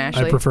 pulling off an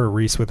Ashley. I prefer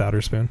Reese without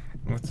her spoon.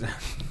 What's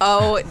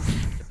Oh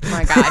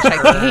my gosh, I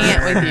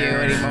can't with you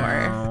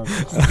anymore.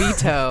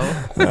 Veto.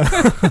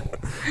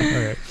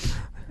 All right.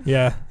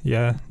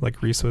 Yeah,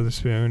 like Reese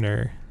Witherspoon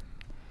or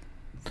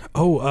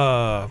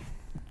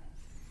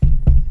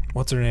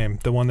what's her name?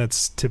 The one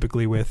that's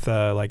typically with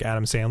like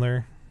Adam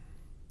Sandler,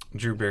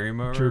 Drew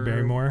Barrymore? Drew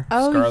Barrymore.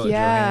 Oh Scarlett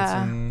yeah.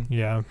 Johansson.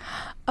 Yeah.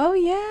 Oh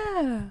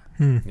yeah.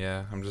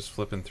 Yeah, I'm just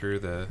flipping through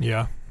the.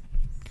 Yeah.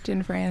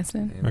 Jennifer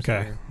Aniston. names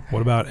Okay. here.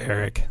 What about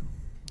Eric?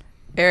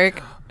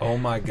 Eric. Oh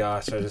my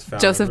gosh, I just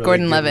found Joseph a really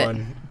good Gordon-Levitt.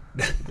 one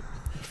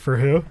For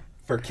who?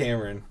 for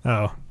Cameron.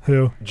 Oh,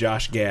 who?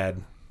 Josh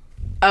Gad.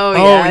 Oh Oh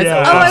yes. yeah. Oh,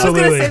 I was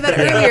absolutely. gonna say that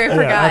Yeah, earlier. I yeah,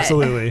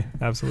 forgot.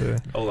 Absolutely.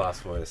 Olaf's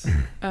voice.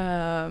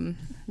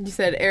 You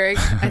said Eric.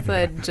 I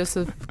said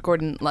Joseph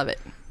Gordon-Levitt.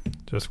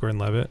 Joseph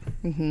Gordon-Levitt.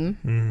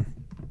 Mm-hmm.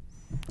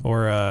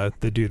 Or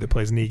the dude that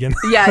plays Negan.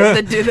 Yeah,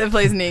 the dude that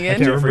plays I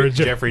can't Negan. remember.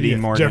 Jeffrey Dean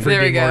Morgan. Jeffrey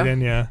There we Dean go.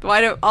 Morgan. Yeah.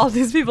 Why do all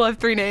these people have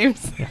 3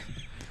 names?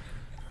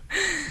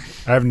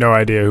 I have no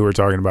idea who we're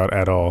talking about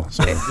at all.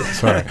 So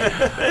sorry.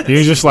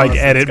 You just like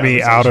Lost edit this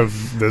me out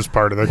of this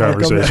part of the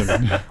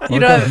conversation. You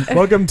know,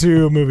 Welcome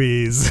to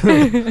movies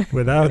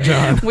without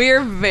John.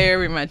 we're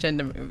very much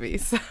into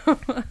movies.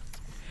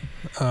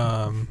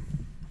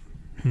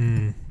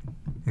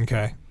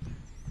 Okay.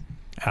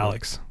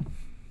 Alex.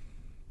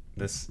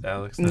 This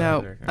Alex. No,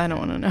 Tyler. I don't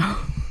want to know.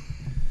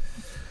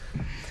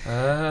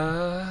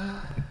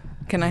 Uh,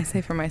 Can I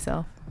say for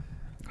myself?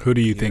 Who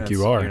do you you're think not-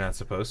 you are? You're not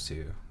supposed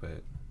to,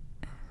 but.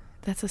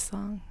 That's a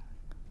song.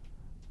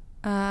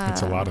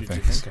 It's a lot of Who did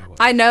you things. think I was?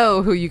 I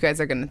know who you guys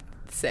are gonna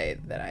say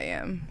that I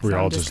am. We so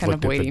all I'm just kind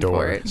looked of at the waiting for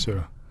door. it.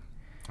 So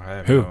I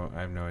have Who?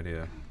 I have no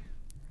idea.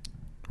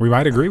 we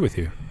might agree with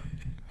you.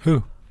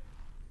 Who?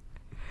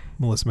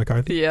 Melissa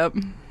McCarthy. Yep.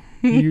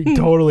 You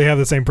totally have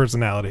the same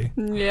personality.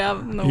 Yeah,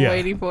 I'm Yeah.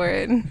 waiting for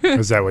it.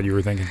 Is that what you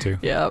were thinking too?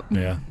 Yep.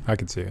 Yeah, I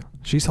could see it.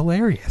 She's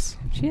hilarious.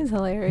 She is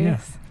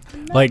hilarious.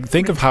 Like,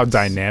 think of how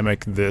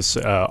dynamic this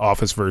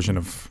office version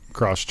of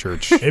Cross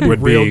Church It'd be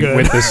would real be good.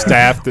 with the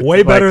staff. That, Way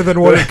like, better than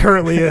what it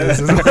currently is.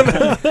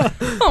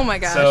 Oh my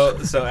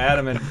gosh. So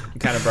Adam had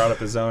kind of brought up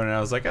his own, and I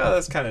was like, oh,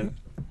 that's kind of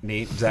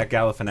neat. Zach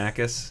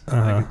Galifianakis.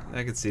 Uh-huh.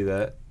 I could see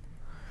that.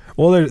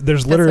 Well, there's what I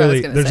was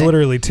literally gonna there's say.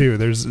 literally two.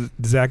 There's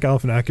Zach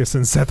Galifianakis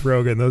and Seth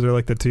Rogen. Those are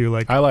like the two.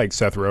 Like I like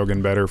Seth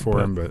Rogen better for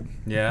him, but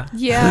Yeah.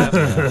 Yeah.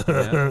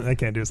 Yeah. I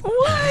can't do this.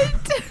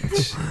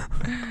 What?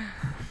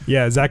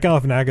 Yeah, Zach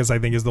Galifianakis I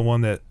think is the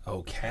one that.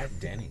 Oh, Kat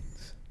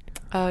Dennings.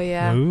 Oh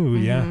yeah. Ooh,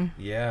 yeah.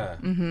 Yeah.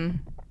 Mm-hmm.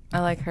 I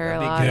like her That'd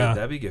a be lot. good. Yeah.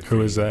 That'd be good. who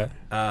for is you.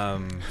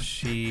 that?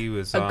 She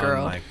was A on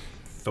girl. like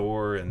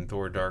Thor and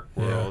Thor Dark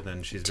World,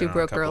 and she's Two been on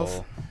Broke a couple.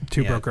 Girls.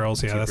 Two Yeah, Broke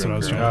Girls. Yeah, Two that's what I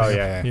was Broke trying to Oh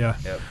Girls. think yeah,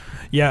 of. Yep.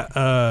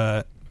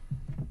 Yeah.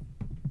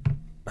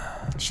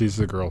 she's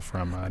the girl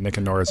from Nick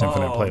and Nora's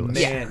Infinite Oh Playlist.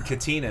 man,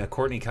 Katina,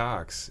 Courtney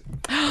Cox.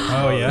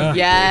 Oh yeah. Yes.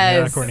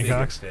 Yeah, Courtney That'd be a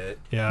Cox. good fit.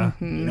 Yeah.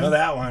 Mm-hmm. You know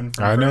that one.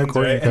 From I know Friends,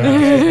 Courtney right? Cox.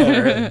 Okay,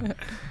 all right.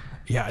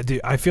 Yeah,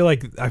 dude. I feel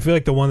like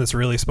the one that's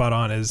really spot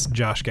on is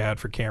Josh Gad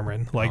for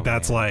Cameron. Like Oh,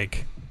 that's man.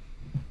 like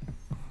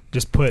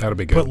just put That'll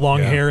be good, put long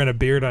yeah. hair and a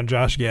beard on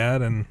Josh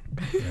Gad and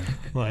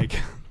like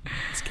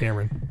it's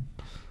Cameron.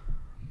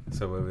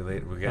 So what we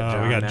got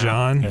John. We got now?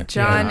 John. Yeah.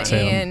 John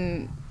Tim.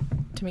 and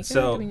Tamika.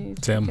 So- Do we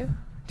need Tim. Tamika?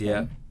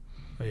 Yeah.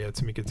 Oh yeah,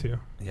 Tamika too.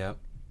 Yep.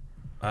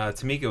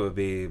 Tamika would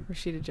be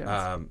Rashida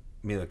Jones.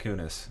 Mila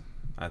Kunis,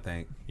 I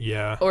think.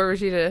 Yeah. Or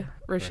Rashida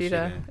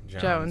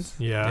Jones.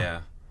 Yeah.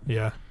 Yeah.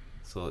 Yeah.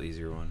 It's a little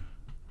easier one.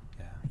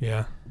 Yeah.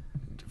 Yeah.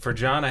 For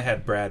John, I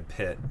had Brad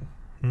Pitt.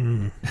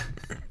 Mm.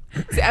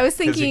 See, I was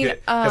thinking.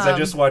 Because I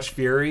just watched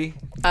Fury.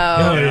 Oh,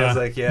 and I yeah. was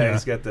like, Yeah.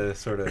 he's got the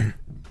sort of.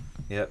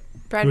 Yep.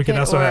 Brad We can Pitt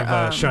also or,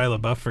 have Shia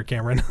LaBeouf for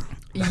Cameron.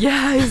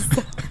 Yes.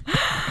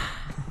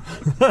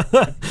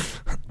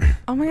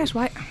 Oh my gosh,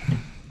 why?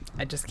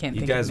 I just can't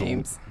You think guys of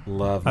names.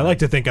 love. I like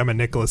to think I'm a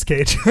Nicolas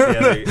Cage. Yeah,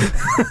 there you-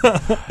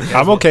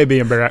 I'm okay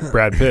being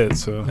Brad Pitt,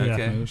 so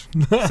Okay.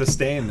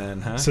 Sustain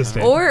then, huh?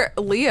 Sustain. Or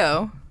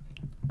Leo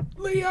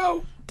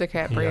Leo.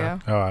 DiCaprio. Yeah.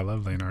 Oh, I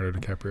love Leonardo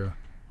DiCaprio.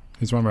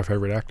 He's one of my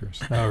favorite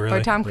actors. Oh really?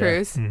 Or Tom Yeah.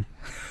 Cruise. Mm.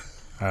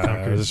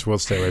 I Cruise. just will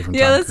stay away from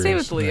Yeah, Tom let's stay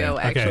Cruise. with Leo,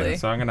 Yeah. actually.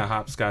 So I'm gonna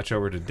hopscotch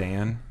over to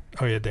Dan.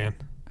 Oh yeah, Dan.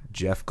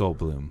 Jeff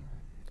Goldblum.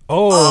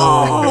 Oh,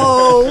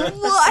 Oh,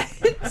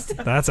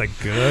 what? that's a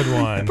good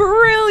one.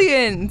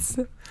 Brilliant.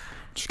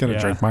 Just gonna Yeah.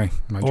 drink my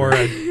Or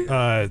drink.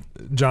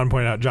 John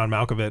pointed out John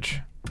Malkovich.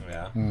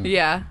 Yeah.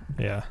 Yeah.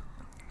 Yeah,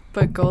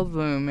 But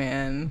Goldblum,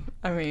 man.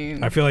 I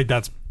mean, I feel like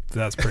that's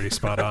pretty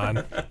spot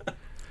on.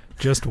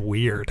 Just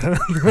weird.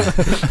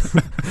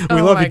 We Oh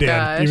love my you, Dan,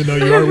 gosh. even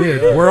though you are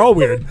weird. We're all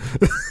weird.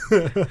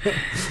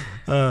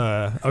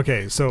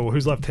 Okay, so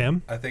who's left?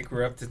 Tim. I think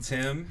we're up to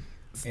Tim.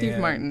 Steve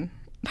and Martin.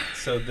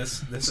 So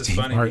this is Steve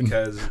funny Martin.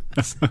 because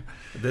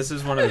this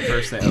is one of the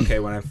first things. Okay,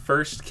 when I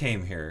first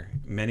came here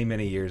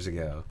many years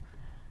ago,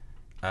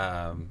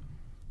 and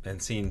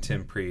seeing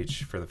Tim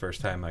preach for the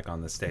first time, like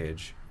on the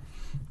stage,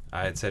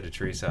 I had said to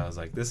Teresa, I was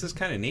like, "This is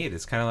kind of neat.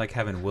 It's kind of like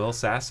having Will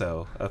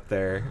Sasso up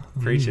there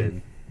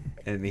preaching,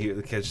 and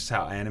just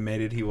how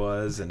animated he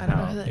was, and I don't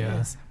know who how that yeah.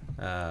 is.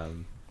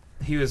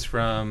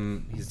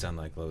 he's done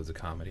like loads of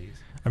comedies.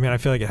 I mean, I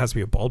feel like it has to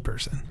be a bald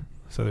person.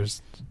 So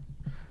there's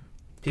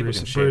People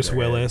can Bruce, shave Bruce their head.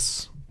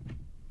 Willis.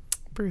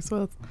 Bruce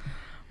Willis.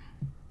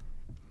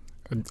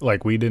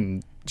 Like, we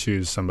didn't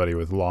choose somebody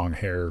with long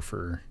hair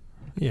for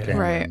Yeah, Cameron,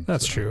 Right.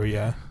 That's so. true.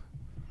 Yeah.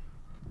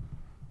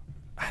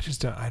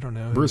 I don't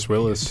know. Bruce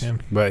Willis, Tim.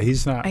 but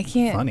he's not I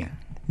can't- funny.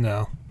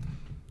 No.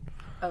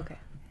 Okay.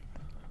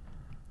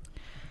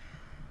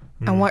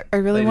 Mm. I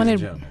really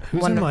Ladies and wanted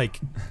gentlemen.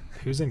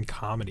 Who's in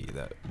comedy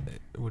that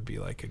would be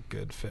like a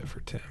good fit for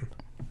Tim?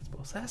 It's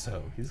Will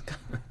Sasso. He's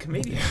a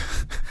comedian.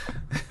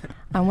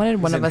 I wanted He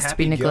was one of in us to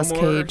Happy be Nicolas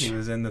Gilmore. Cage. He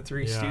was in the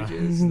Three Yeah.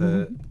 Stooges.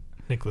 The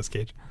Nicolas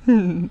Cage.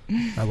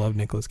 I love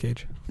Nicolas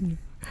Cage.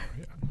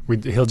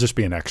 He'll just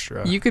be an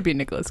extra. You could be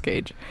Nicolas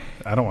Cage.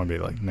 I don't want to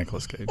be like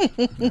Nicolas Cage. I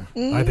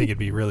think it'd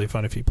be really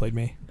fun if he played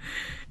me.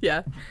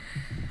 Yeah.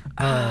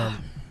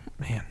 Man,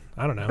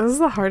 I don't know. This is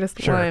the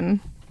hardest Sure. one.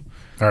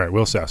 All right,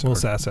 Will Sasso. Will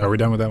Sasso. Are we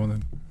done with that one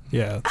then?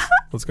 Yeah,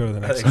 let's go to the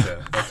I next think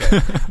one. so.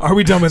 Okay. Are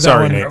we done with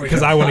Sorry, that Nate. one?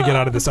 Because I want to get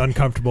out of this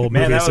uncomfortable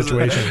movie that was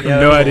situation. yeah, No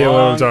that was idea what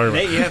I'm long- talking about.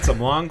 Nate, you had some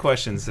long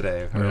questions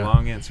today or Yeah.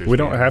 long answers. We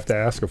don't man. have to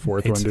ask a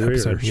fourth It's one, do we? Or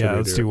episode. should Yeah, we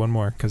let's do do it? one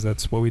more because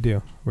that's what we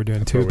do. We're doing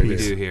That's two what we We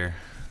apiece. do here.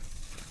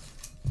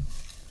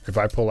 If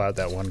I pull out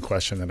that one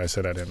question that I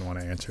said I didn't want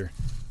to answer,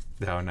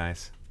 Oh,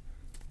 nice.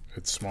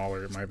 it's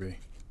smaller. It might be.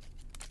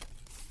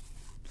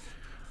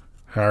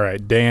 All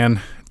right,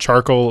 Dan,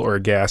 charcoal or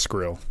gas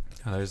grill?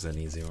 Oh, there's an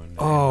easy one.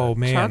 Oh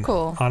man,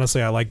 Charcoal.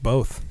 Honestly, I like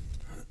both.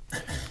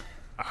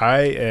 I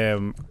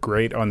am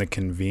great on the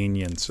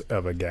convenience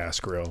of a gas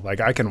grill. Like,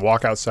 I can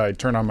walk outside,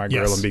 turn on my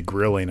grill, Yes. and be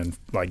grilling in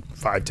like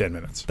 5-10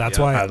 minutes. That's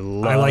Yeah. why I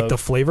I like the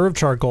love- flavor of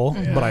charcoal,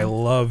 Mhm. but I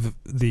love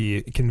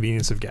the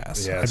convenience of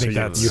gas. Yeah, I so think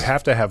that's you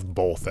have to have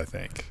both. I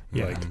think.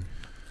 Yeah. Like,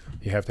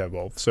 You have to have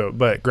both. So,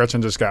 but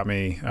Gretchen just got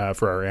me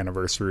for our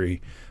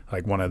anniversary,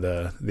 like one of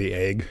the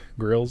egg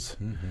grills,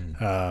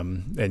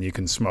 and you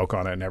can smoke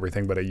on it and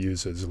everything. But it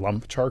uses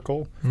lump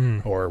charcoal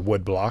or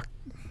wood block,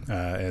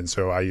 and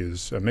so I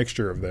use a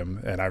mixture of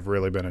them, and I've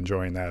really been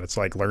enjoying that. It's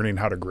like learning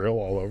how to grill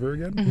all over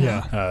again.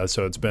 Yeah.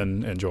 So it's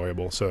been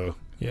enjoyable. So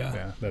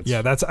Yeah.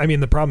 yeah, That's I mean,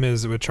 the problem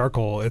is with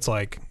charcoal, it's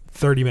like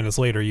 30 minutes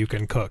later you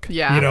can cook.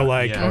 Yeah. You know,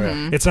 like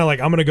Yeah. it's not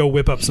like I'm going to go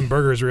whip up some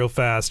burgers real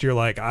fast. You're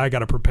like, I got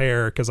to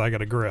prepare because I got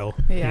to grill.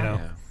 Yeah. You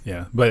know?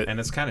 yeah. But And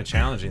it's kind of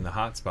challenging, the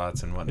hot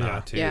spots and whatnot, Yeah.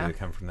 too, Yeah. that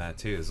come from that,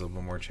 too. It's a little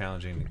bit more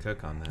challenging to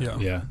cook on that.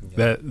 Yeah.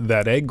 yeah,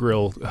 that egg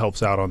grill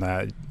helps out on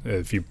that.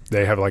 If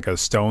they have like a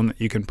stone that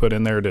you can put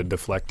in there to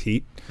deflect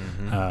heat,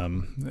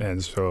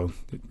 and so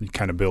you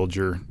kind of build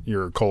your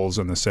coals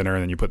in the center,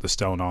 and then you put the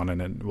stone on,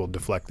 and it will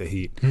deflect the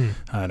heat,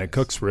 and it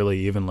cooks really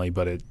evenly.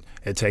 But it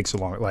takes a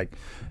long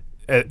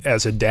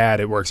as a dad,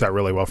 it works out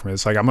really well for me.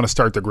 It's like I'm going to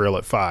start the grill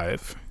at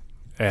 5,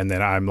 and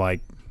then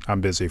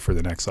I'm busy for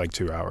the next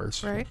 2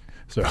 hours. Right.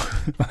 So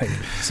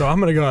So I'm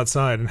going to go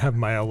outside and have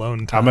my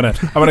alone time. I'm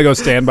gonna go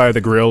stand by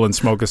the grill and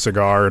smoke a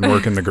cigar and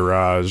work in the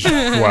garage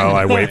while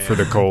I wait for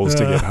the coals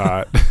to get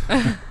hot.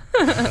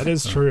 That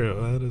is true.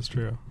 That is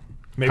true.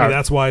 Maybe How-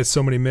 that's why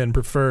so many men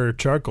prefer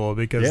charcoal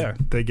because Yeah.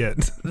 they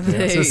get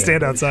They- to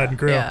stand outside and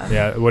grill. Yeah.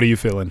 Yeah, what are you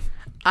feeling?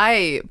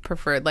 I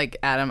prefer, like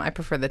Adam, I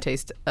prefer the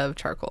taste of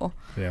charcoal,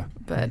 Yeah.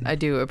 but I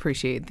do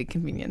appreciate the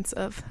convenience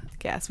of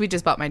gas. We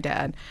just bought my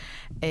dad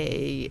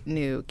a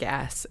new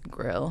gas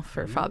grill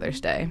for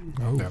Father's Day.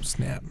 Oh, Yep.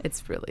 snap.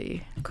 It's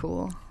really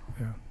cool.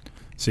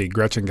 See,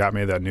 Gretchen got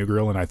me that new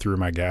grill, and I threw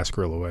my gas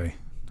grill away.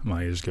 I'm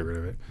like, just get rid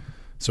of it.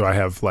 So I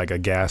have like a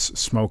gas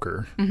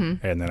smoker, and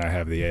then I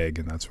have the egg,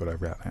 and that's what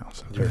I've got now.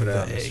 So Did you put it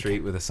out on the Egg.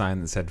 street with a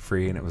sign that said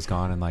free and it was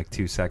gone in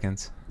 2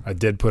 seconds? I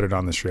did put it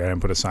on the street. I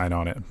didn't put a sign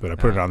on it, but I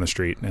put it on the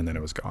street, and then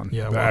it was gone.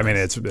 Yeah, But, well, I mean,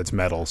 it's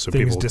metal, so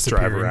Things people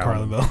disappear drive in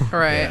around. Carlinville.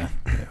 Right.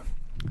 Yeah.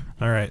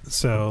 All right.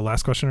 So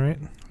last question, right?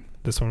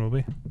 This one will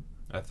be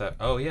I thought,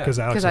 oh, yeah. because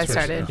Alex 'Cause I was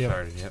first. started.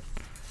 Yep. Yep.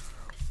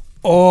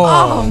 Oh,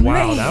 wow,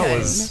 man. that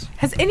was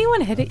Has anyone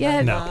hit it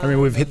yet? no. I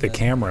mean, we've hit the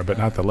camera, but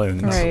not the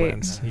lens. That's the Right.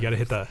 lens. You gotta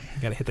hit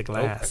the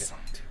glass.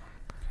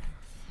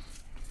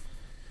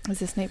 Is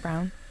this Nate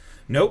Brown?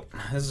 Nope,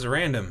 this is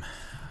random.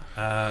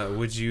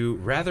 Would you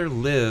rather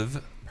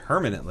live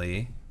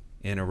permanently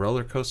in a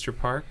roller coaster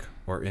park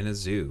or in a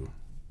zoo?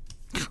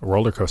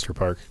 Roller coaster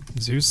park.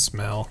 Zoo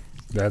smell.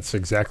 That's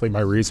exactly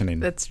my reasoning.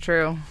 That's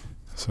true.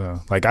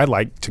 So, I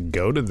like to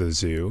go to the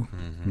zoo,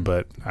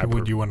 but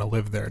Would you want to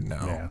live there?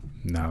 No.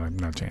 Yeah,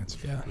 no chance.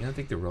 Yeah. You don't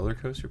think the roller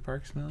coaster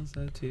park smells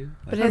though too?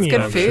 But I it has mean,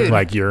 good I'm food. sure.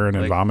 Like urine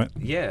and Like- vomit.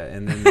 Yeah,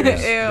 and then there's,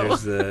 Ew.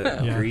 there's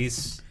the Yeah.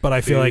 grease. But I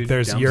feel like food,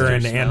 there's dumpster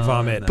urine smell, and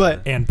vomit and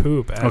But- and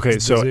poop. At Okay, the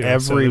so zoo,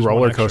 every there's one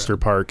roller extra. coaster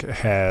park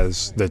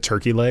has the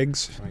turkey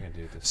legs. What am I gonna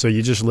do with this? So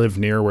you just live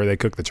near where they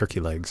cook the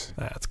turkey legs.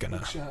 That's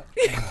gonna.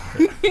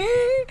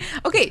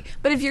 Okay,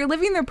 but if you're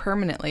living there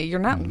permanently, you're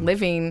not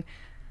living.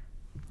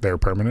 There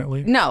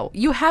permanently. No,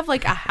 you have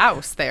like a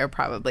house there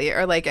probably,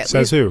 or like at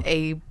Says least who?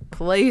 a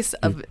place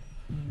of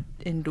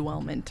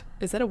indwellment.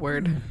 Is that a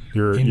word?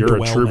 You're a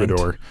Indwellment.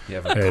 troubadour. You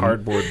have a And-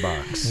 cardboard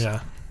box. Yeah.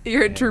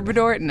 You're a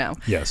troubadour? No.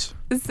 Yes.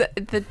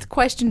 The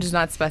question does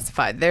not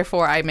specify.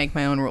 Therefore, I make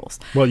my own rules.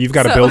 Well, you've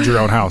got to So- build your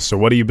own house. So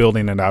what are you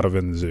building it out of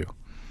in the zoo?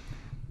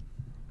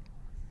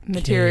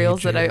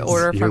 Materials that I Cages.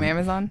 order from You're-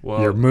 Amazon.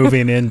 Well, You're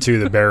moving into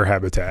the bear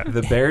habitat.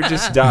 the bear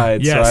just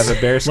died, so I Yes. have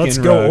a bearskin Let's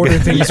go rug. order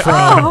things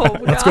from. Oh,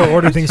 Let's go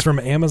order things from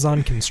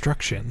Amazon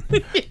Construction.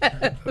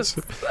 Yes.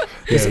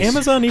 Does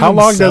Amazon even How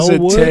long sell does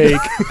it wood? take?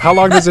 How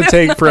long does it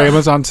take for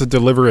Amazon to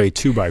deliver a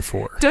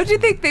 2x4? Don't you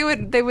think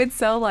they would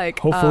sell like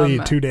Hopefully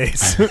 2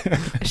 days.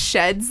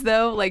 sheds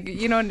though? Like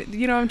you know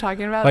what I'm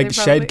talking about? Like They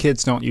shed probably-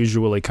 kits don't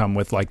usually come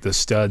with like the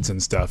studs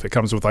and stuff. It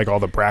comes with like all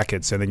the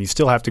brackets, and then you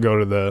still have to go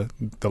to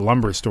the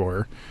lumber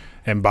store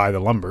and buy the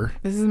lumber.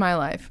 This is my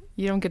life.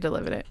 You don't get to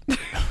live in it.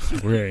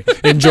 Right.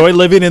 Enjoy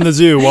living in the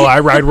zoo while I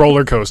ride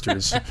roller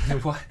coasters.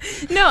 What?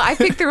 No, I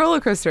picked the roller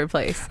coaster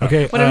place.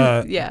 Okay. What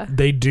am- yeah.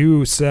 They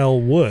do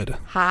sell wood.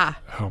 Ha!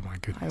 Oh my I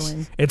goodness.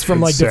 win. It's from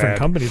It's like different sad.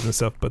 companies and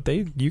stuff, but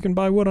you can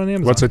buy wood on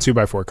Amazon. What's a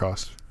 2x4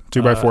 cost?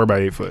 2x4 by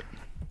 8 foot.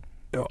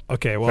 Oh,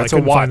 okay, well That's I a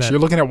couldn't find watch. that. You're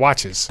looking at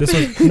watches. This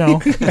one, no,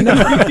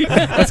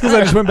 that's because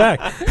I just went back.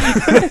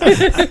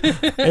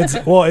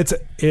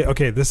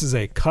 Okay. This is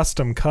a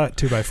custom cut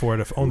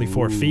 2x4 to only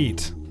 4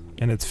 feet,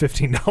 and it's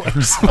 $15.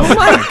 Oh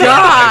my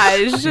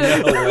gosh!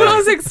 The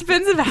most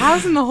expensive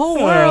house in the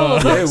whole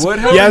world. Hey, what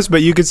happened? Yes,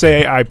 but you could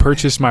say I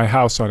purchased my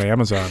house on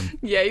Amazon.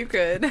 Yeah, you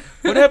could.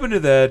 What happened to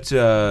that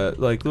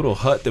little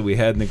hut that we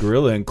had in the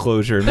gorilla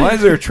enclosure? And why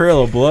is there a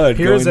trail of blood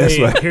Here's going this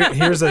way?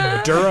 here's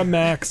a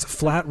Duramax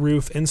flat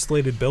roof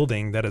insulated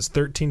building that is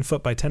 13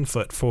 foot by 10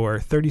 foot for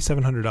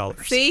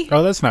 $3,700. See?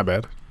 Oh, that's not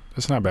bad.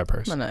 That's not a bad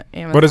price. I'm gonna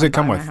Amazon What does it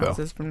come buy my with, though?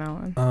 houses from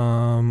now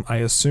on. I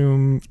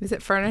assume Is it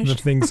the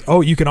furnished? things.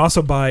 Oh, you can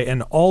also buy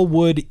an all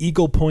wood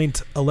Eagle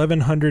Point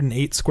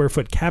 1,108 square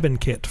foot cabin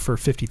kit for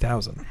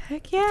 $50,000.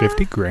 Heck yeah.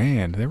 50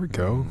 grand. There we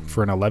go.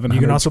 For an 1,100. You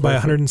can also buy a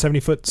square foot. 170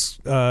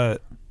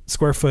 foot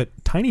square foot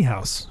tiny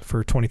house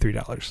for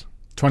 $23.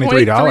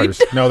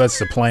 $23. No, that's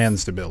the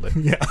plans to build it.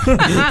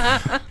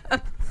 Yeah.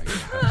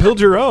 Build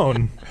your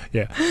own.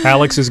 Yeah.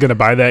 Alex is going to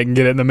buy that and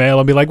get it in the mail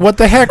and be like, what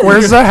the heck?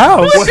 Where's the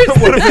house?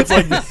 What if it's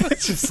like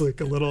it's just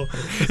like a little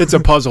It's a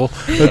puzzle.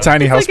 A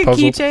tiny house like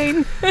puzzle. a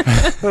keychain.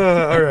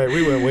 all right,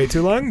 we went way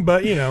too long,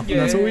 but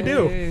that's what we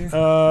do.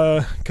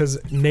 Because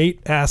Nate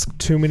asked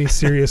too many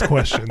serious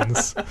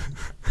questions.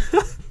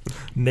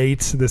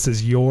 Nate, this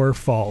is your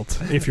fault.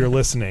 If you're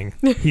listening,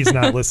 he's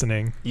not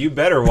listening. You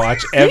better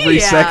watch every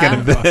Yeah. second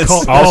of this.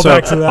 Call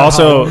back to that,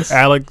 Also, Hollis.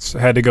 Alex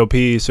had to go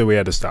pee, so we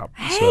had to stop.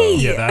 Hey.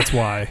 Yeah, that's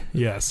why.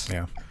 Yes. So,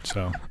 yeah.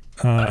 So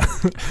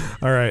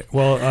All right.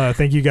 Well,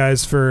 thank you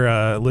guys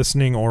for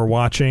listening or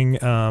watching.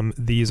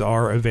 These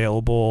are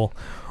available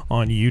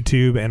on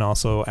YouTube and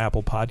also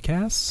Apple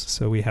Podcasts.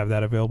 So we have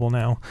that available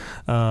now.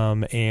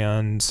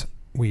 And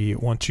we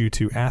want you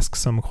to ask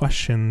some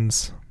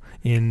questions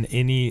in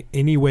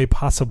any way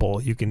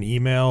possible. You can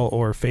email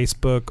or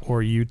Facebook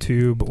or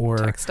YouTube or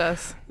Text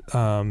us.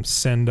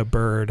 send a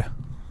bird.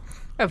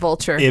 A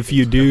vulture. if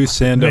you do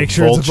send Make a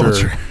sure it's a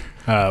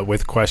vulture,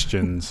 with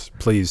questions,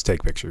 please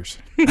take pictures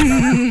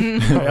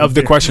of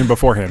the question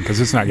beforehand because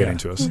it's not getting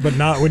to us. But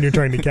not when you're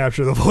trying to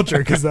capture the vulture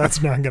because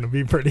that's not going to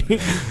be pretty.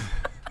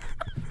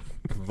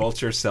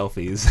 Vulture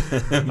selfies.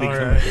 All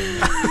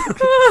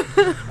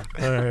right.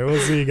 All right. We'll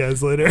see you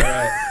guys later.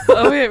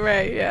 Oh, wait,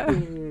 right, yeah.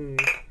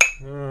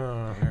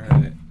 All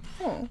right.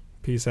 Oh.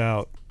 Peace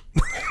out.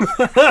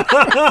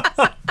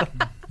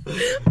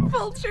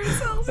 Vulture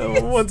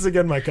selfie. Once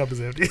again, my cup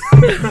is empty.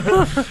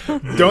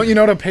 Don't you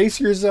know to pace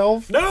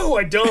yourself? No,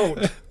 I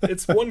don't.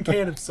 It's one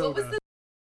can of soda.